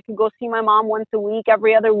mom. I can go see my mom once a week,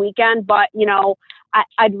 every other weekend, but, you know,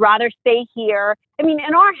 I'd rather stay here. I mean,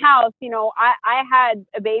 in our house, you know, I had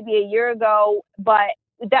a baby a year ago, but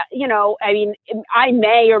that, you know, I mean, I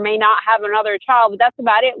may or may not have another child, but that's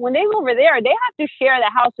about it. When they go over there, they have to share the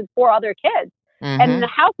house with 4 other kids. And the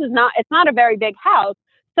house is it's not a very big house.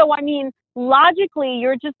 So, I mean, logically,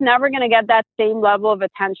 you're just never going to get that same level of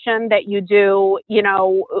attention that you do, you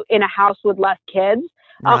know, in a house with less kids.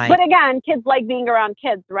 Right. But again, kids like being around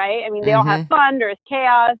kids, right? I mean, they all have fun. There's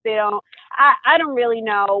chaos. They don't, I don't really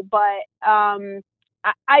know, but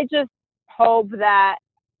I just hope that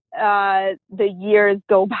the years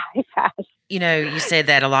go by fast. You know, you said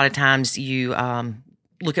that a lot of times you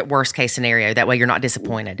look at worst case scenario. That way you're not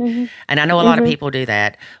disappointed. And I know a lot of people do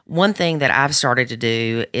that. One thing that I've started to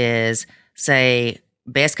do is say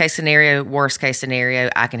best case scenario, worst case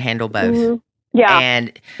scenario, I can handle both. Yeah.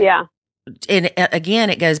 And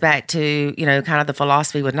again, it goes back to, you know, kind of the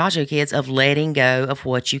philosophy with Nacho Kids of letting go of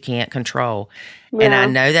what you can't control. Yeah. And I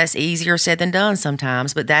know that's easier said than done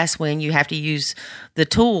sometimes, but that's when you have to use the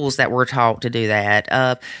tools that we're taught to do that,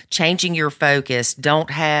 of changing your focus.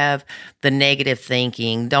 Don't have the negative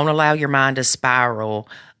thinking. Don't allow your mind to spiral.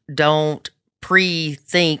 Don't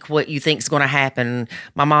pre-think what you think is going to happen.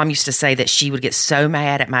 My mom used to say that she would get so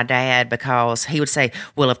mad at my dad because he would say,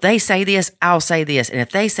 well, if they say this, I'll say this. And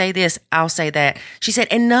if they say this, I'll say that. She said,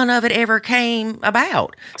 and none of it ever came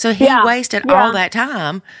about. So he wasted all that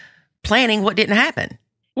time planning what didn't happen.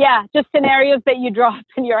 Yeah, just scenarios that you draw up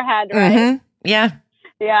in your head, right? Yeah.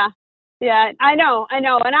 Yeah. Yeah, I know. And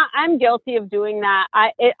I'm guilty of doing that.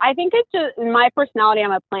 I think it's just my personality.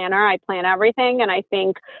 I'm a planner. I plan everything. And I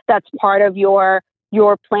think that's part of your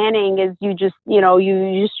planning is you just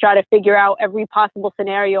try to figure out every possible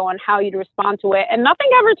scenario on how you'd respond to it. And nothing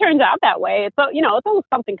ever turns out that way. It's always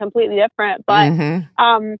something completely different. But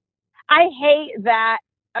I hate that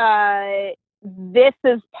this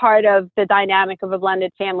is part of the dynamic of a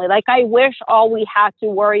blended family. Like, I wish all we had to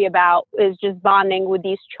worry about is just bonding with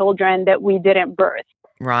these children that we didn't birth.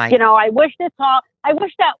 Right. I wish that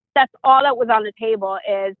that's all that was on the table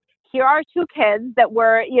is, here are two kids that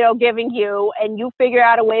we're, giving you, and you figure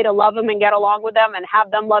out a way to love them and get along with them and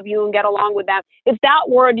have them love you and get along with them. If that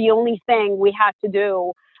were the only thing we had to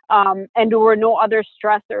do, and there were no other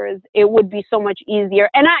stressors, it would be so much easier.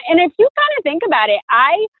 And if you kind of think about it,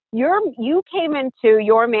 you came into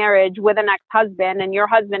your marriage with an ex-husband and your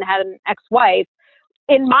husband had an ex-wife.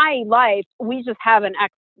 In my life, we just have an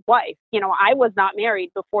ex-wife. I was not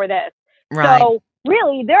married before this. Right. So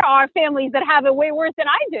really, there are families that have it way worse than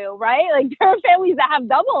I do, right? Like, there are families that have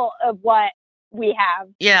double of what we have.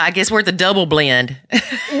 Yeah, I guess we're the double blend.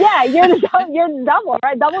 Yeah, you're double,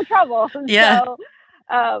 right? Double trouble. Yeah. So,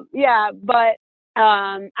 but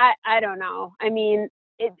I don't know. I mean,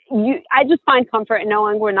 I just find comfort in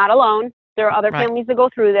knowing we're not alone. There are other families that go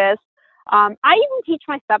through this. I even teach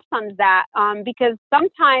my stepsons that because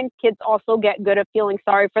sometimes kids also get good at feeling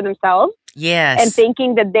sorry for themselves. Yes. And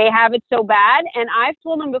thinking that they have it so bad. And I've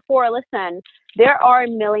told them before, listen, there are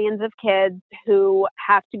millions of kids who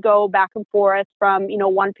have to go back and forth from,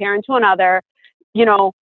 one parent to another.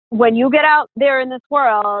 When you get out there in this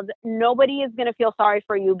world, nobody is going to feel sorry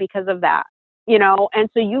for you because of that, and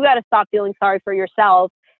so you got to stop feeling sorry for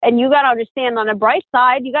yourself. And you got to understand, on the bright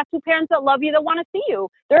side, you got two parents that love you, that want to see you.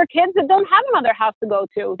 There are kids that don't have another house to go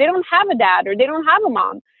to. They don't have a dad, or they don't have a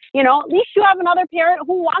mom. At least you have another parent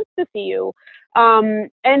who wants to see you.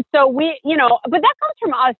 And so we, but that comes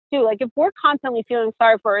from us too. Like, if we're constantly feeling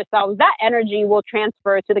sorry for ourselves, that energy will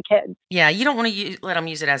transfer to the kids. Yeah. You don't want to let them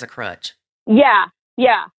use it as a crutch. Yeah.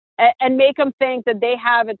 Yeah. And make them think that they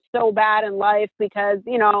have it so bad in life because,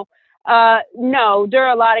 no, there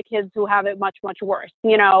are a lot of kids who have it much, much worse,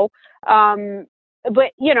 but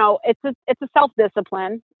it's a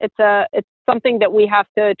self-discipline. It's something that we have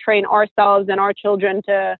to train ourselves and our children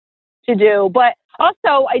to do. But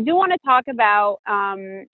also, I do want to talk about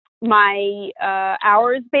my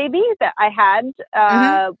ours baby that I had.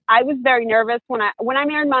 I was very nervous when I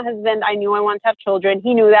married my husband. I knew I wanted to have children.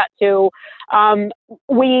 He knew that too.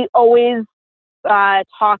 We always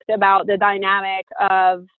talked about the dynamic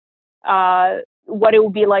of what it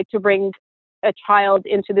would be like to bring a child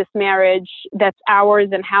into this marriage that's ours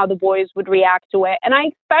and how the boys would react to it. And I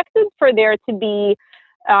expected for there to be,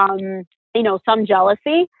 some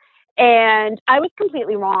jealousy. And I was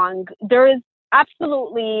completely wrong. There is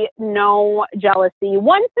absolutely no jealousy.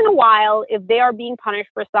 Once in a while, if they are being punished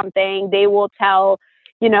for something, they will tell,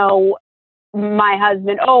 my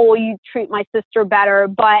husband, oh, well, you treat my sister better.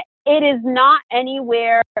 But it is not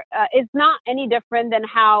anywhere, it's not any different than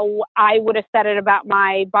how I would have said it about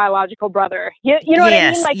my biological brother. You know what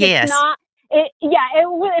I mean? Like, yes.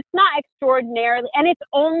 It's not extraordinarily, and it's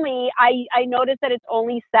only, I noticed that it's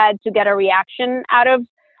only said to get a reaction out of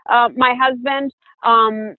my husband.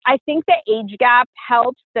 I think the age gap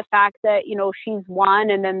helps, the fact that, she's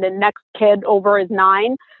 1 and then the next kid over is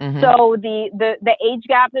 9. Mm-hmm. So the age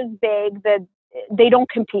gap is big. They don't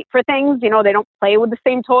compete for things, they don't play with the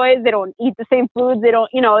same toys. They don't eat the same foods. They don't,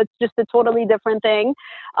 it's just a totally different thing.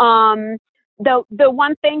 The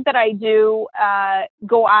one thing that I do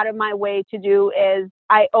go out of my way to do is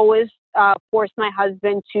I always force my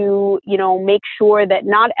husband to, make sure that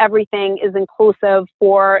not everything is inclusive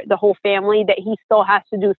for the whole family, that he still has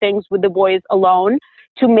to do things with the boys alone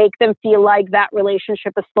to make them feel like that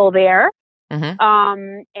relationship is still there.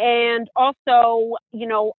 Mm-hmm. And also,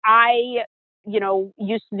 I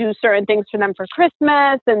used to do certain things for them for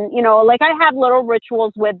Christmas, and, like, I have little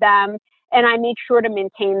rituals with them, and I make sure to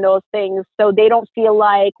maintain those things so they don't feel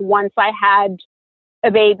like once I had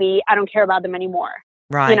a baby, I don't care about them anymore.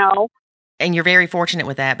 Right. And you're very fortunate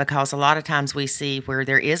with that, because a lot of times we see where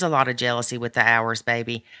there is a lot of jealousy with the ours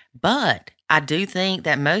baby, but I do think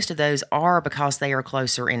that most of those are because they are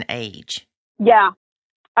closer in age. Yeah,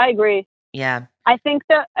 I agree. Yeah. I think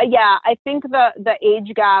the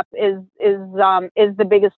age gap is the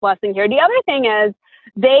biggest blessing here. The other thing is,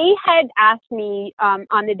 they had asked me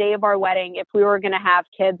on the day of our wedding if we were going to have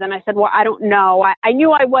kids, and I said, well, I don't know. I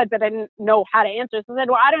knew I would, but I didn't know how to answer. So I said,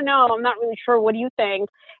 well, I don't know. I'm not really sure. What do you think?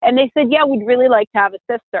 And they said, yeah, we'd really like to have a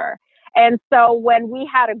sister. And so when we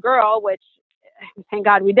had a girl, which thank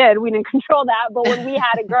God we did, we didn't control that, but when we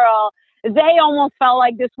had a girl, they almost felt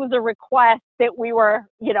like this was a request that we were,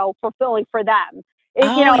 fulfilling for them. They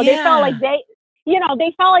felt like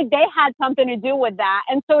they felt like they had something to do with that.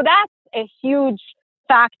 And so that's a huge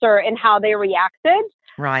factor in how they reacted.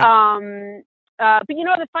 Right. But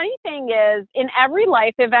the funny thing is, in every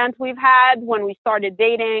life event we've had, when we started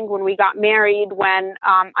dating, when we got married, when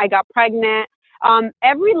I got pregnant,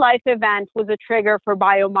 every life event was a trigger for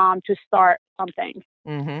BioMom to start something.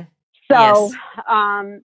 Mm-hmm. So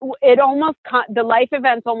the life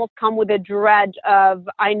events almost come with a dread of,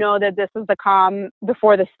 I know that this is the calm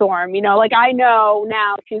before the storm. I know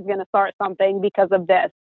now she's going to start something because of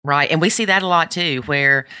this. Right. And we see that a lot too,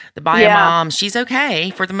 where the bio mom, she's okay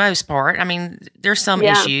for the most part. I mean, there's some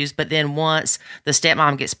issues, but then once the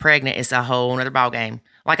stepmom gets pregnant, it's a whole nother ballgame.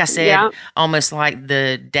 Like I said, almost like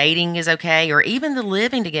the dating is okay, or even the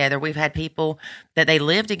living together. We've had people that they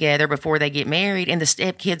live together before they get married, and the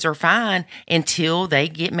stepkids are fine until they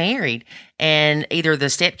get married. And either the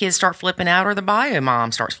stepkids start flipping out or the bio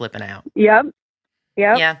mom starts flipping out. Yep.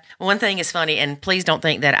 Yeah. One thing is funny, and please don't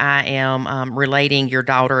think that I am relating your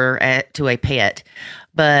daughter to a pet,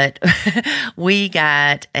 but we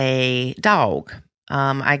got a dog,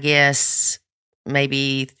 I guess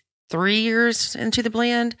maybe 3 years into the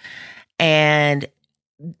blend. And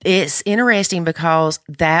it's interesting because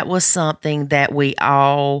that was something that we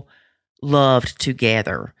all loved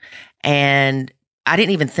together. And I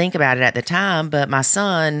didn't even think about it at the time, but my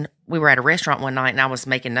son, we were at a restaurant one night and I was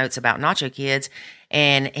making notes about Nacho Kids,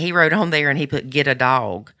 and he wrote on there and he put, "Get a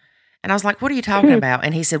dog." And I was like, "What are you talking about?"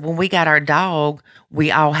 And he said, "When we got our dog,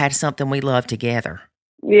 we all had something we loved together."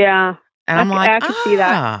 Yeah. And I'm like, I can see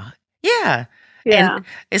that. Yeah. Yeah. And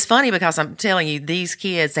it's funny because I'm telling you, these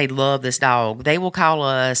kids, they love this dog. They will call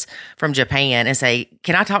us from Japan and say,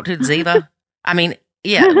 "Can I talk to Ziva?" I mean,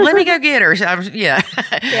 yeah, let me go get her. Yeah.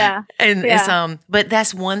 Yeah. And it's, but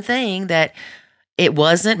that's one thing that it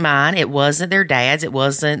wasn't mine. It wasn't their dad's. It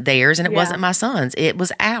wasn't theirs. And it wasn't my son's. It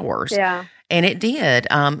was ours. Yeah. And it did.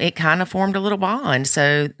 It kind of formed a little bond.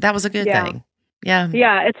 So that was a good thing. Yeah.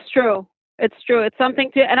 Yeah, it's true. It's true. It's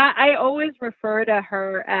something to, and I always refer to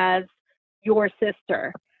her as your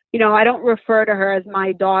sister. I don't refer to her as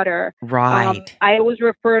my daughter. Right. I always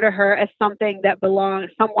refer to her as someone that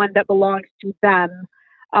belongs to them.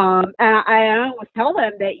 And I always tell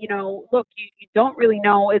them that, look, you don't really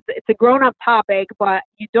know, it's a grown up topic, but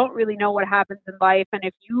you don't really know what happens in life. And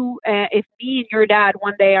if me and your dad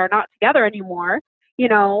one day are not together anymore,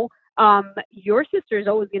 your sister is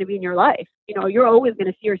always going to be in your life. You're always going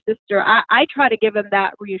to see your sister. I try to give them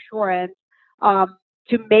that reassurance,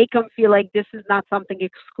 to make them feel like this is not something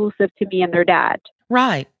exclusive to me and their dad.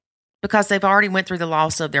 Right. Because they've already went through the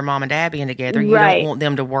loss of their mom and dad being together. You don't want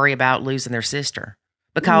them to worry about losing their sister.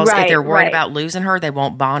 Because if they're worried about losing her, they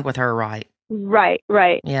won't bond with her right. Right.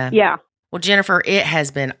 Yeah. Well, Jennifer, it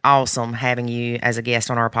has been awesome having you as a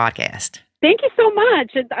guest on our podcast. Thank you so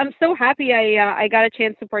much. I'm so happy I got a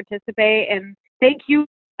chance to participate, and thank you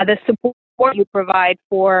for the support you provide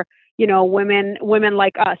for, women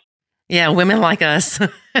like us. Yeah, women like us.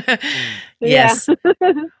 Yes.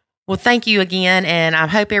 Well, thank you again, and I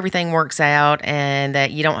hope everything works out and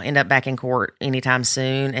that you don't end up back in court anytime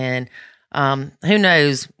soon. And who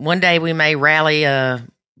knows, one day we may rally a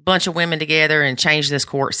bunch of women together and change this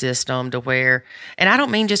court system to where, and I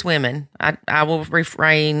don't mean just women. I will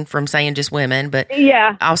refrain from saying just women, but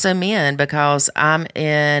also men, because I'm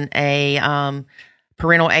in a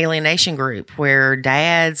parental alienation group where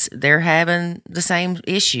dads, they're having the same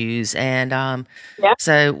issues. And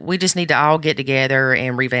so we just need to all get together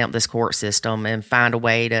and revamp this court system and find a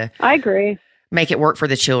way to I agree. Make it work for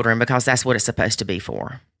the children, because that's what it's supposed to be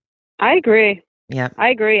for. I agree. Yep. I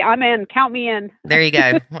agree. I'm in. Count me in. There you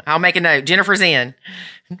go. I'll make a note. Jennifer's in.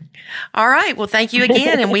 All right. Well, thank you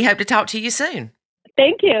again, and we hope to talk to you soon.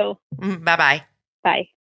 Thank you. Bye-bye. Bye.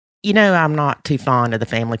 I'm not too fond of the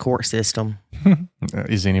family court system.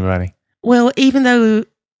 Is anybody? Well, even though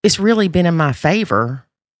it's really been in my favor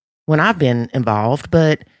when I've been involved,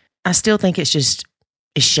 but I still think it's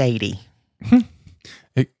shady.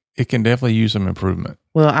 It can definitely use some improvement.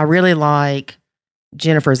 Well, I really like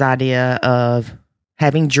Jennifer's idea of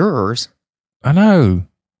having jurors. I know.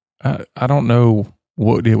 I don't know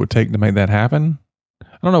what it would take to make that happen.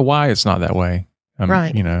 I don't know why it's not that way.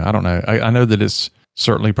 Right. I don't know. I know that it's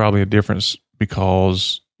certainly probably a difference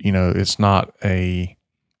because, it's not a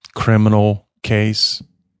criminal case.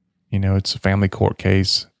 It's a family court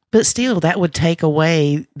case. But still, that would take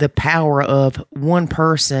away the power of one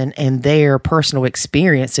person and their personal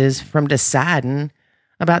experiences from deciding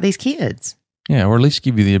about these kids. Yeah, or at least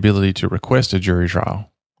give you the ability to request a jury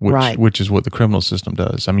trial, which is what the criminal system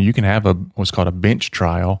does. I mean, you can have what's called a bench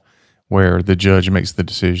trial where the judge makes the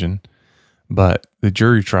decision. But the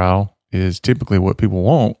jury trial is typically what people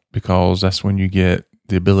want, because that's when you get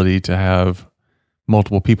the ability to have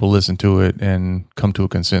multiple people listen to it and come to a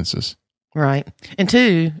consensus. Right. And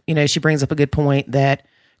two, she brings up a good point that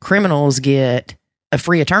criminals get a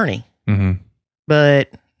free attorney, but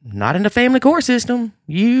not in the family court system.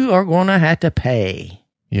 You are going to have to pay.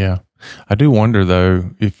 Yeah. I do wonder,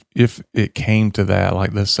 though, if it came to that,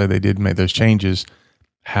 like let's say they did make those changes,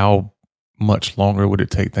 how much longer would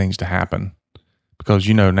it take things to happen? Because,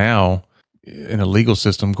 now in a legal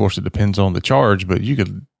system, of course, it depends on the charge, but you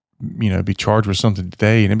could, be charged with something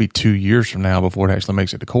today and it'd be 2 years from now before it actually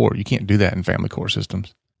makes it to court. You can't do that in family court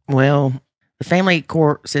systems. Well, the family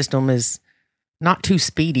court system is not too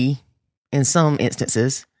speedy in some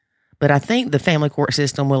instances, but I think the family court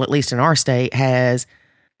system, well, at least in our state, has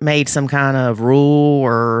made some kind of rule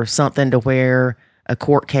or something to where a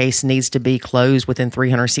court case needs to be closed within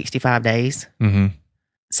 365 days.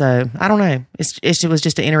 So I don't know. It was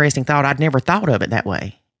just an interesting thought. I'd never thought of it that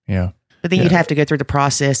way. Yeah. But then you'd have to go through the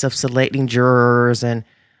process of selecting jurors,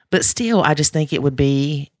 but still, I just think it would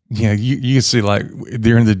be. Yeah, you can see, like,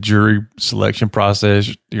 during the jury selection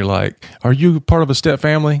process, you're like, are you part of a step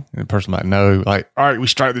family? And the person might know, like, all right, we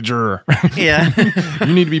strike the juror. Yeah.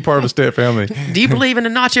 You need to be part of a step family. Do you believe in the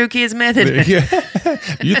Nacho Kids method? Yeah.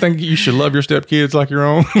 You think you should love your step kids like your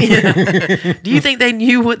own? Yeah. Do you think they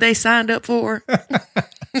knew what they signed up for?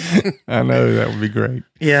 I know, that would be great.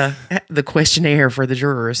 Yeah. The questionnaire for the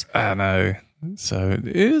jurors. I know. So it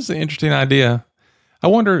is an interesting idea. I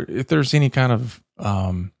wonder if there's any kind of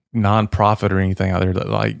nonprofit or anything out there that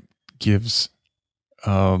like gives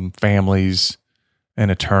families an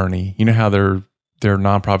attorney. You know how there are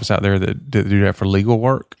nonprofits out there that do that for legal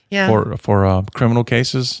work, for criminal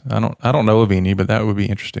cases. I don't know of any, but that would be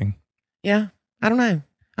interesting. Yeah, I don't know.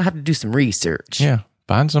 I'll have to do some research. Yeah,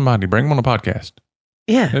 find somebody, bring them on a podcast.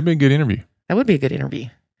 Yeah, that'd be a good interview. That would be a good interview.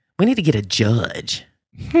 We need to get a judge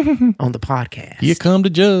on the podcast. You come to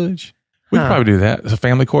judge. We could probably do that. As a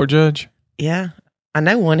family court judge. Yeah. I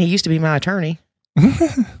know one. He used to be my attorney.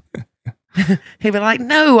 He'd be like,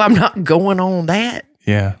 no, I'm not going on that.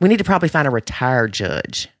 Yeah. We need to probably find a retired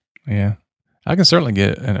judge. Yeah. I can certainly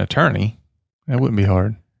get an attorney. That wouldn't be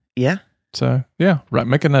hard. Yeah. So, yeah. Right.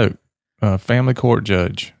 Make a note. Family court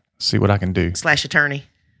judge. See what I can do. / attorney.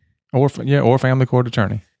 Or family court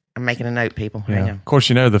attorney. I'm making a note, people. Yeah. Of course,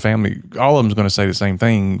 the family, all of them is going to say the same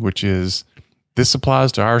thing, which is this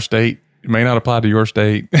applies to our state. It may not apply to your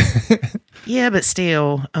state. Yeah, but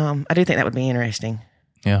still, I do think that would be interesting.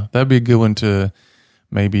 Yeah, that'd be a good one to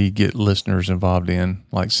maybe get listeners involved in,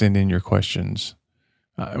 like send in your questions.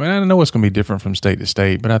 I mean, I know it's going to be different from state to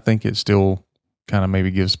state, but I think it still kind of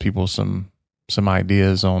maybe gives people some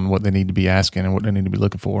ideas on what they need to be asking and what they need to be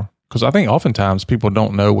looking for. Because I think oftentimes people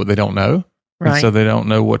don't know what they don't know. Right. And so they don't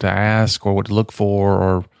know what to ask or what to look for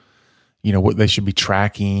or, what they should be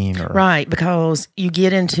tracking. Right, because you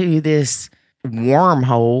get into this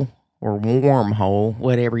wormhole,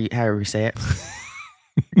 however you say it,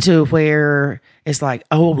 to where it's like,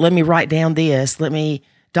 oh, let me write down this, let me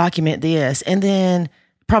document this, and then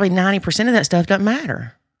probably 90% of that stuff doesn't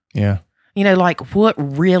matter. Yeah. Like what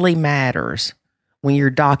really matters when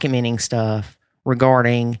you're documenting stuff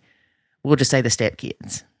regarding, we'll just say the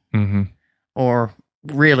stepkids. Mm-hmm. Or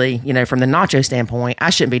really, from the Nacho standpoint, I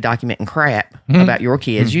shouldn't be documenting crap about your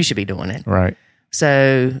kids. You should be doing it. Right.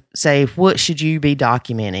 So say, what should you be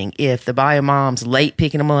documenting? If the bio mom's late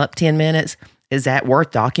picking them up 10 minutes, is that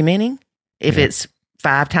worth documenting? If it's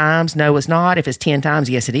 5 times, no, it's not. If it's 10 times,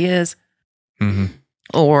 yes, it is. Mm-hmm.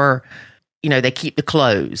 Or, they keep the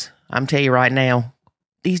clothes. I'm telling you right now,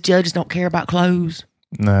 these judges don't care about clothes.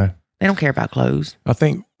 No. They don't care about clothes. I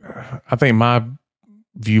think my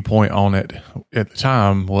viewpoint on it at the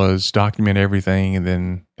time was document everything, and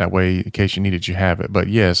then that way, in case you need it, you have it. But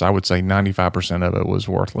yes, I would say 95% of it was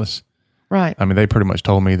worthless. Right. I mean, they pretty much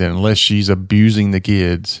told me that unless she's abusing the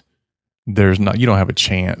kids, you don't have a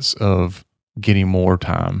chance of getting more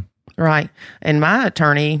time. Right. And my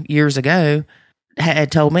attorney years ago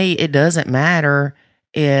had told me it doesn't matter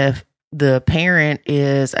if the parent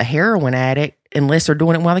is a heroin addict unless they're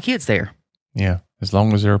doing it while the kid's there. Yeah. As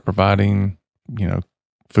long as they're providing,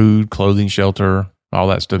 food, clothing, shelter, all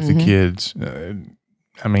that stuff to the kids.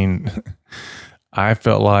 I mean, I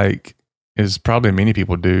felt like, as probably many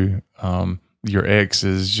people do, your ex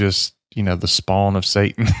is just, the spawn of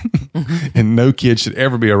Satan. And no kid should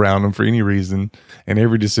ever be around them for any reason. And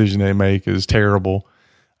every decision they make is terrible.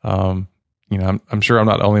 I'm sure I'm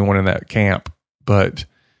not the only one in that camp, but,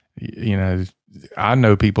 I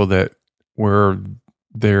know people that where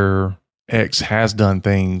their ex has done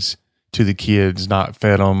things to the kids, not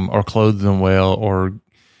fed them or clothed them well, or,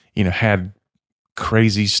 had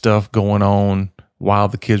crazy stuff going on while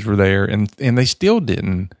the kids were there. And they still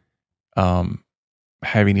didn't have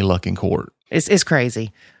any luck in court. It's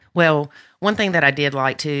crazy. Well, one thing that I did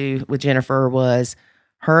like too with Jennifer was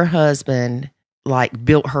her husband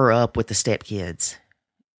built her up with the stepkids.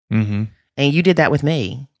 Mm-hmm. And you did that with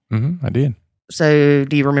me. Mm-hmm, I did. So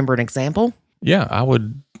do you remember an example? Yeah, I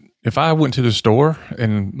would. If I went to the store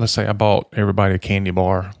and let's say I bought everybody a candy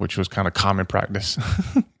bar, which was kind of common practice,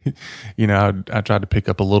 I tried to pick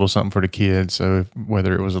up a little something for the kids. So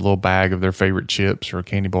whether it was a little bag of their favorite chips or a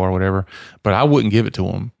candy bar or whatever, but I wouldn't give it to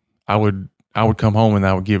them. I would come home and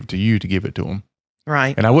I would give it to you to give it to them.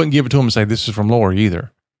 Right. And I wouldn't give it to them and say, this is from Lori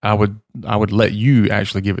either. I would let you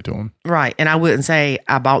actually give it to them. Right. And I wouldn't say,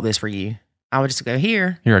 I bought this for you. I would just go,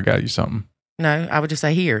 here. Here, I got you something. No, I would just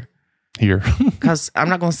say, here. Here. Because I'm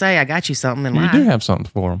not going to say I got you something and lie. You do have something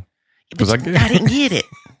for them. But I didn't get it.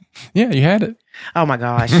 Yeah, you had it. Oh my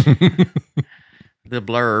gosh. The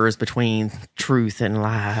blurs between truth and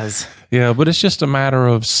lies. Yeah, but it's just a matter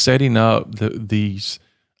of setting up these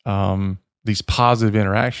positive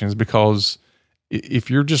interactions, because if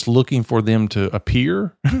you're just looking for them to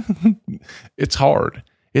appear, it's hard.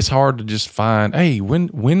 It's hard to just find, hey, when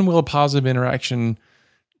will a positive interaction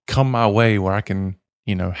come my way where I can,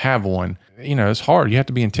 have one? It's hard. You have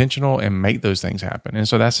to be intentional and make those things happen. And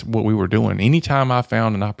so that's what we were doing. Anytime I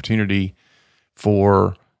found an opportunity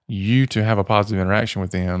for you to have a positive interaction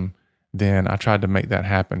with them, then I tried to make that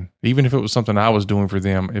happen. Even if it was something I was doing for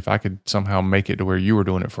them, if I could somehow make it to where you were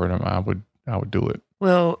doing it for them, I would do it.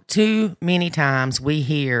 Well, too many times we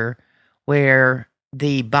hear where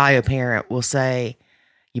the bio parent will say,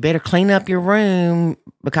 you better clean up your room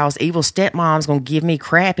because evil stepmom's going to give me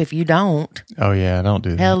crap if you don't. Oh, yeah, don't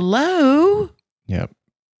do that. Hello? Yep.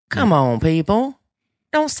 Come on, people.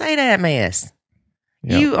 Don't say that mess.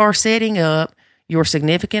 Yep. You are setting up your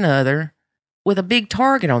significant other with a big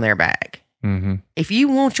target on their back. Mm-hmm. If you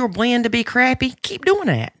want your blend to be crappy, keep doing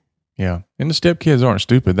that. Yeah. And the stepkids aren't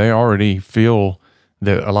stupid. They already feel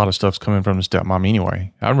that a lot of stuff's coming from the stepmom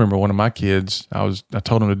anyway. I remember one of my kids, I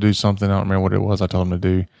told him to do something. I don't remember what it was I told him to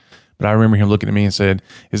do. But I remember him looking at me and said,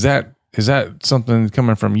 is that something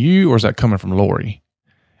coming from you or is that coming from Lori?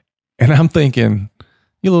 And I'm thinking,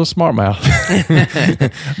 you little smart mouth.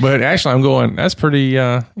 But actually I'm going, that's pretty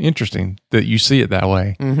interesting that you see it that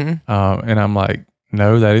way. Mm-hmm. And I'm like,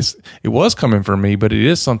 no, it was coming from me, but it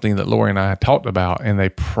is something that Lori and I had talked about, and they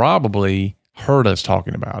probably heard us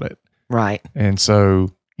talking about it. Right. And so,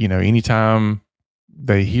 anytime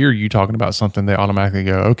they hear you talking about something, they automatically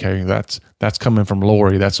go, okay, that's coming from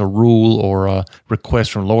Lori. That's a rule or a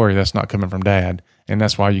request from Lori. That's not coming from Dad. And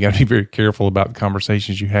that's why you got to be very careful about the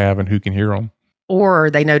conversations you have and who can hear them. Or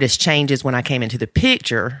they noticed changes when I came into the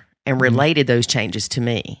picture and related those changes to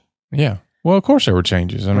me. Yeah. Well, of course there were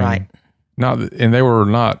changes. I mean, right. And they were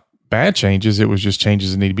not bad changes. It was just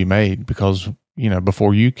changes that need to be made because,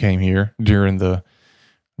 before you came here during the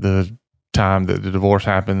time that the divorce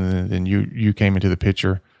happened and then you came into the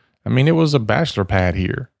picture. I mean, it was a bachelor pad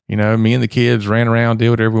here. Me and the kids ran around, did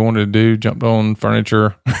whatever we wanted to do, jumped on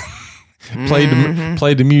furniture, played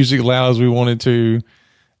the music loud as we wanted to.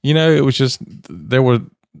 It was just, there was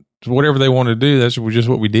whatever they wanted to do. That's just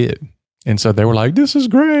what we did. And so they were like, this is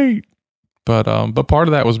great. But part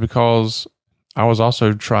of that was because I was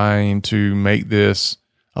also trying to make this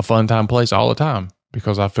a fun time place all the time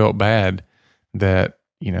because I felt bad that,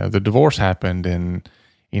 the divorce happened and,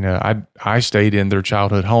 I stayed in their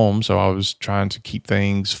childhood home. So I was trying to keep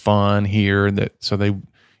things fun here so they,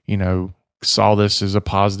 saw this as a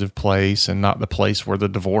positive place and not the place where the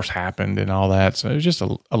divorce happened and all that. So it was just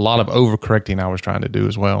a lot of overcorrecting I was trying to do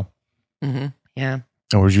as well. Mm-hmm. Yeah.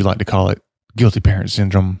 Or as you like to call it, guilty parent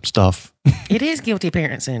syndrome stuff. It is guilty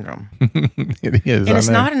parent syndrome. It is. And it's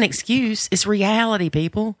not an excuse. It's reality,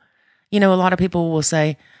 people. A lot of people will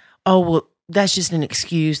say, oh, well, that's just an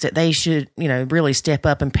excuse that they should, really step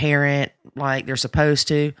up and parent like they're supposed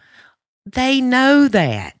to. They know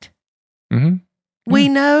that. Mm-hmm. We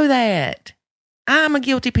know that. I'm a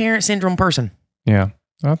guilty parent syndrome person. Yeah.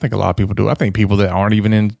 I think a lot of people do. I think people that aren't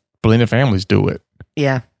even in blended families do it.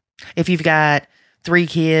 Yeah. If you've got 3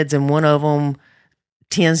 kids and one of them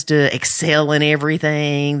tends to excel in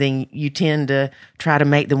everything, then you tend to try to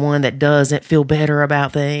make the one that doesn't feel better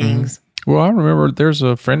about things. Mm-hmm. Well, I remember there's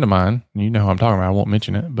a friend of mine, you know who I'm talking about, I won't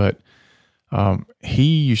mention it, but he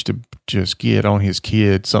used to just get on his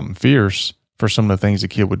kid something fierce for some of the things the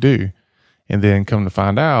kid would do. And then come to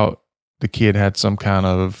find out, the kid had some kind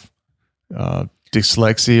of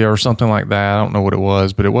dyslexia or something like that. I don't know what it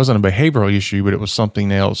was, but it wasn't a behavioral issue, but it was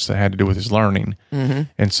something else that had to do with his learning. Mm-hmm.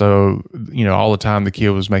 And so, all the time the kid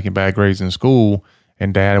was making bad grades in school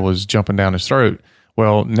and dad was jumping down his throat.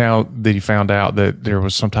 Well, now that he found out that there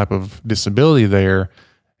was some type of disability there,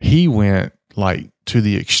 he went like to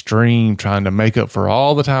the extreme trying to make up for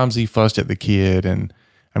all the times he fussed at the kid. And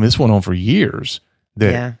I mean, this went on for years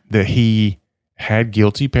that he had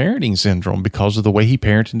guilty parenting syndrome because of the way he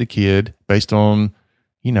parented the kid based on,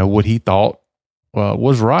 what he thought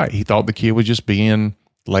was right. He thought the kid was just being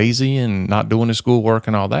lazy and not doing his schoolwork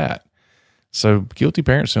and all that. So guilty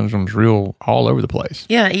parent syndrome is real all over the place.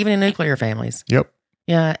 Yeah, even in nuclear families. Yep.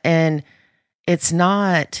 Yeah, and it's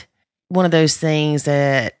not one of those things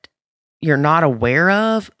that you're not aware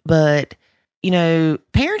of, but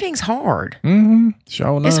parenting's hard. Mm-hmm.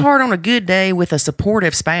 Sure enough. It's hard on a good day with a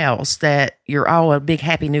supportive spouse that you're all a big,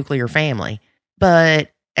 happy nuclear family.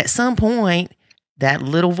 But at some point, that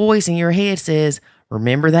little voice in your head says,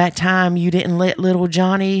 remember that time you didn't let little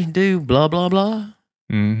Johnny do blah, blah, blah?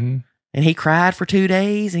 Mm-hmm. And he cried for 2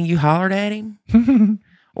 days and you hollered at him?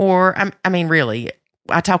 Or, I mean, really,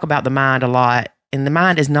 I talk about the mind a lot, and the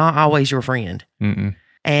mind is not always your friend. Mm-mm.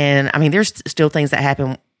 And, I mean, there's still things that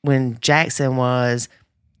happen when Jackson was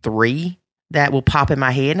 3 that will pop in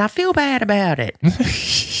my head, and I feel bad about it.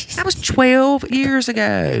 That was 12 years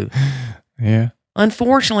ago. Yeah.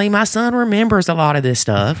 Unfortunately, my son remembers a lot of this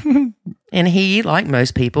stuff, and he, like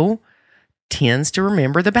most people, tends to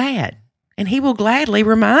remember the bad, and he will gladly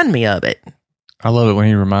remind me of it. I love it when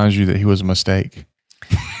he reminds you that he was a mistake.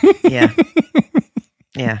 Yeah.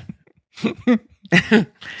 Yeah.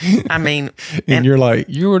 I mean, and you're like,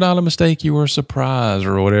 you were not a mistake, you were a surprise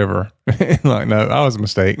or whatever. Like, no, I was a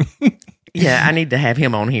mistake. Yeah, I need to have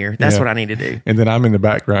him on here. That's what I need to do. And then I'm in the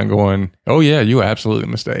background going, oh yeah, you were absolutely a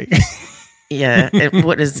mistake. Yeah.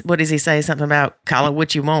 What does he say? Something about call it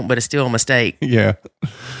what you want, but it's still a mistake. Yeah.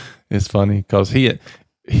 It's funny because he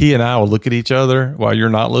and I will look at each other while you're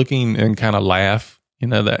not looking and kind of laugh,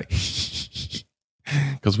 that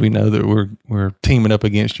because we know that we're teaming up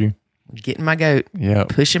against you. Getting my goat. Yeah.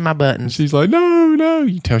 Pushing my buttons. She's like, no.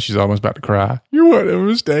 You tell she's almost about to cry. You weren't a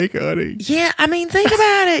mistake, honey. Yeah. I mean, think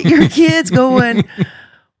about it. Your kid's going,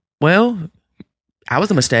 well, I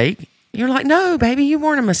was a mistake. You're like, no, baby, you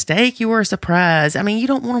weren't a mistake. You were a surprise. I mean, you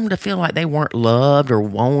don't want them to feel like they weren't loved or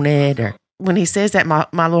wanted. Or when he says that, my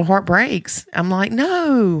little heart breaks. I'm like,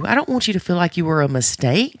 no, I don't want you to feel like you were a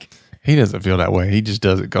mistake. He doesn't feel that way. He just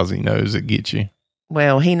does it because he knows it gets you.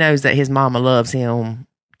 Well, he knows that his mama loves him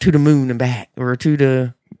to the moon and back, or to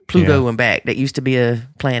the Pluto and back. That used to be a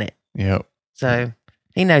planet. Yep. So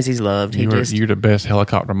he knows he's loved. You're the best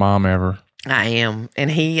helicopter mom ever. I am. And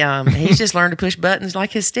he's just learned to push buttons like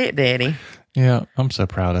his stepdaddy. Yeah, I'm so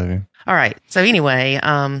proud of him. All right. So anyway,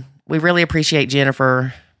 we really appreciate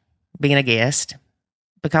Jennifer being a guest,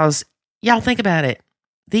 because y'all think about it.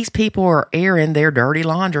 These people are airing their dirty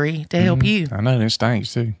laundry to help you. I know, it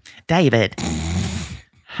stinks too. David.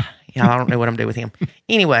 Yeah, I don't know what I'm doing with him.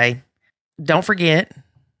 Anyway, don't forget,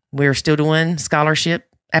 we're still doing scholarship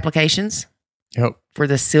applications. Yep. For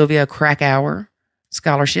the Sylvia Krakauer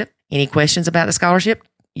Scholarship. Any questions about the scholarship?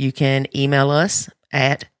 You can email us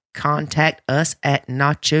at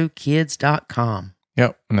contactus@nachokids.com.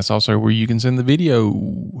 Yep. And that's also where you can send the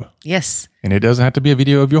video. Yes. And it doesn't have to be a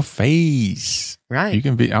video of your face. Right. You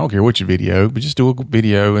can be, I don't care what your video, but just do a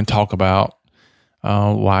video and talk about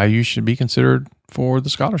why you should be considered for the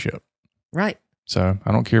scholarship. Right. So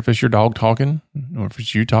I don't care if it's your dog talking or if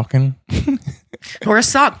it's you talking. Or a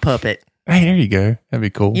sock puppet. Hey, there you go. That'd be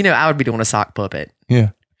cool. I would be doing a sock puppet.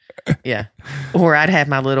 Yeah. Yeah. Or I'd have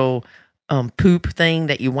my little poop thing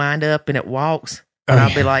that you wind up and it walks. And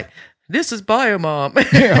I'll be like, this is Biomom.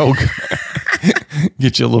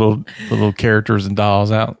 Get your little characters and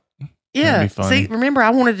dolls out. Yeah. See, remember, I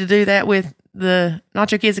wanted to do that with the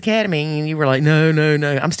Nacho Kids Academy, and you were like, no.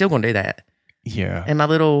 I'm still going to do that. Yeah. And my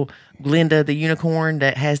little Glinda, the unicorn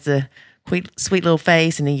that has the sweet little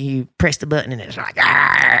face, and then you press the button and it's like,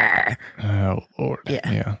 Arr! Oh, Lord.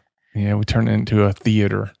 Yeah. Yeah, we turned it into a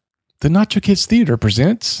theater. The Nacho Kids Theater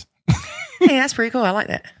presents. Hey, that's pretty cool. I like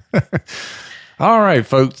that. All right,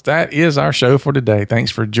 folks, that is our show for today.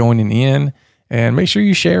 Thanks for joining in, and make sure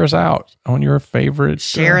you share us out on your favorite.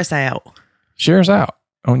 Share us out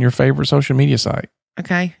on your favorite social media site.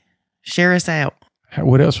 Okay. Share us out.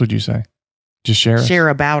 What else would you say? Just share us? Share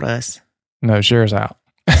about us. No, share us out.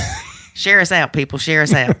 Share us out, people. Share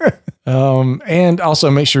us out. And also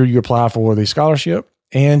make sure you apply for the scholarship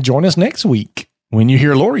and join us next week when you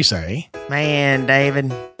hear Lori say, man,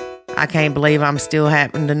 David, I can't believe I'm still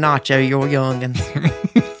having to nacho your youngin'.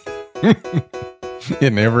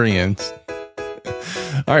 It never ends.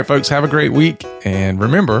 All right, folks, have a great week. And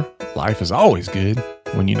remember, life is always good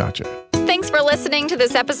when you nacho. Thanks for listening to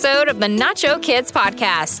this episode of the Nacho Kids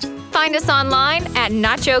Podcast. Find us online at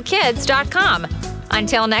nachokids.com.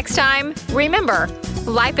 Until next time, remember,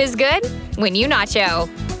 life is good when you nacho.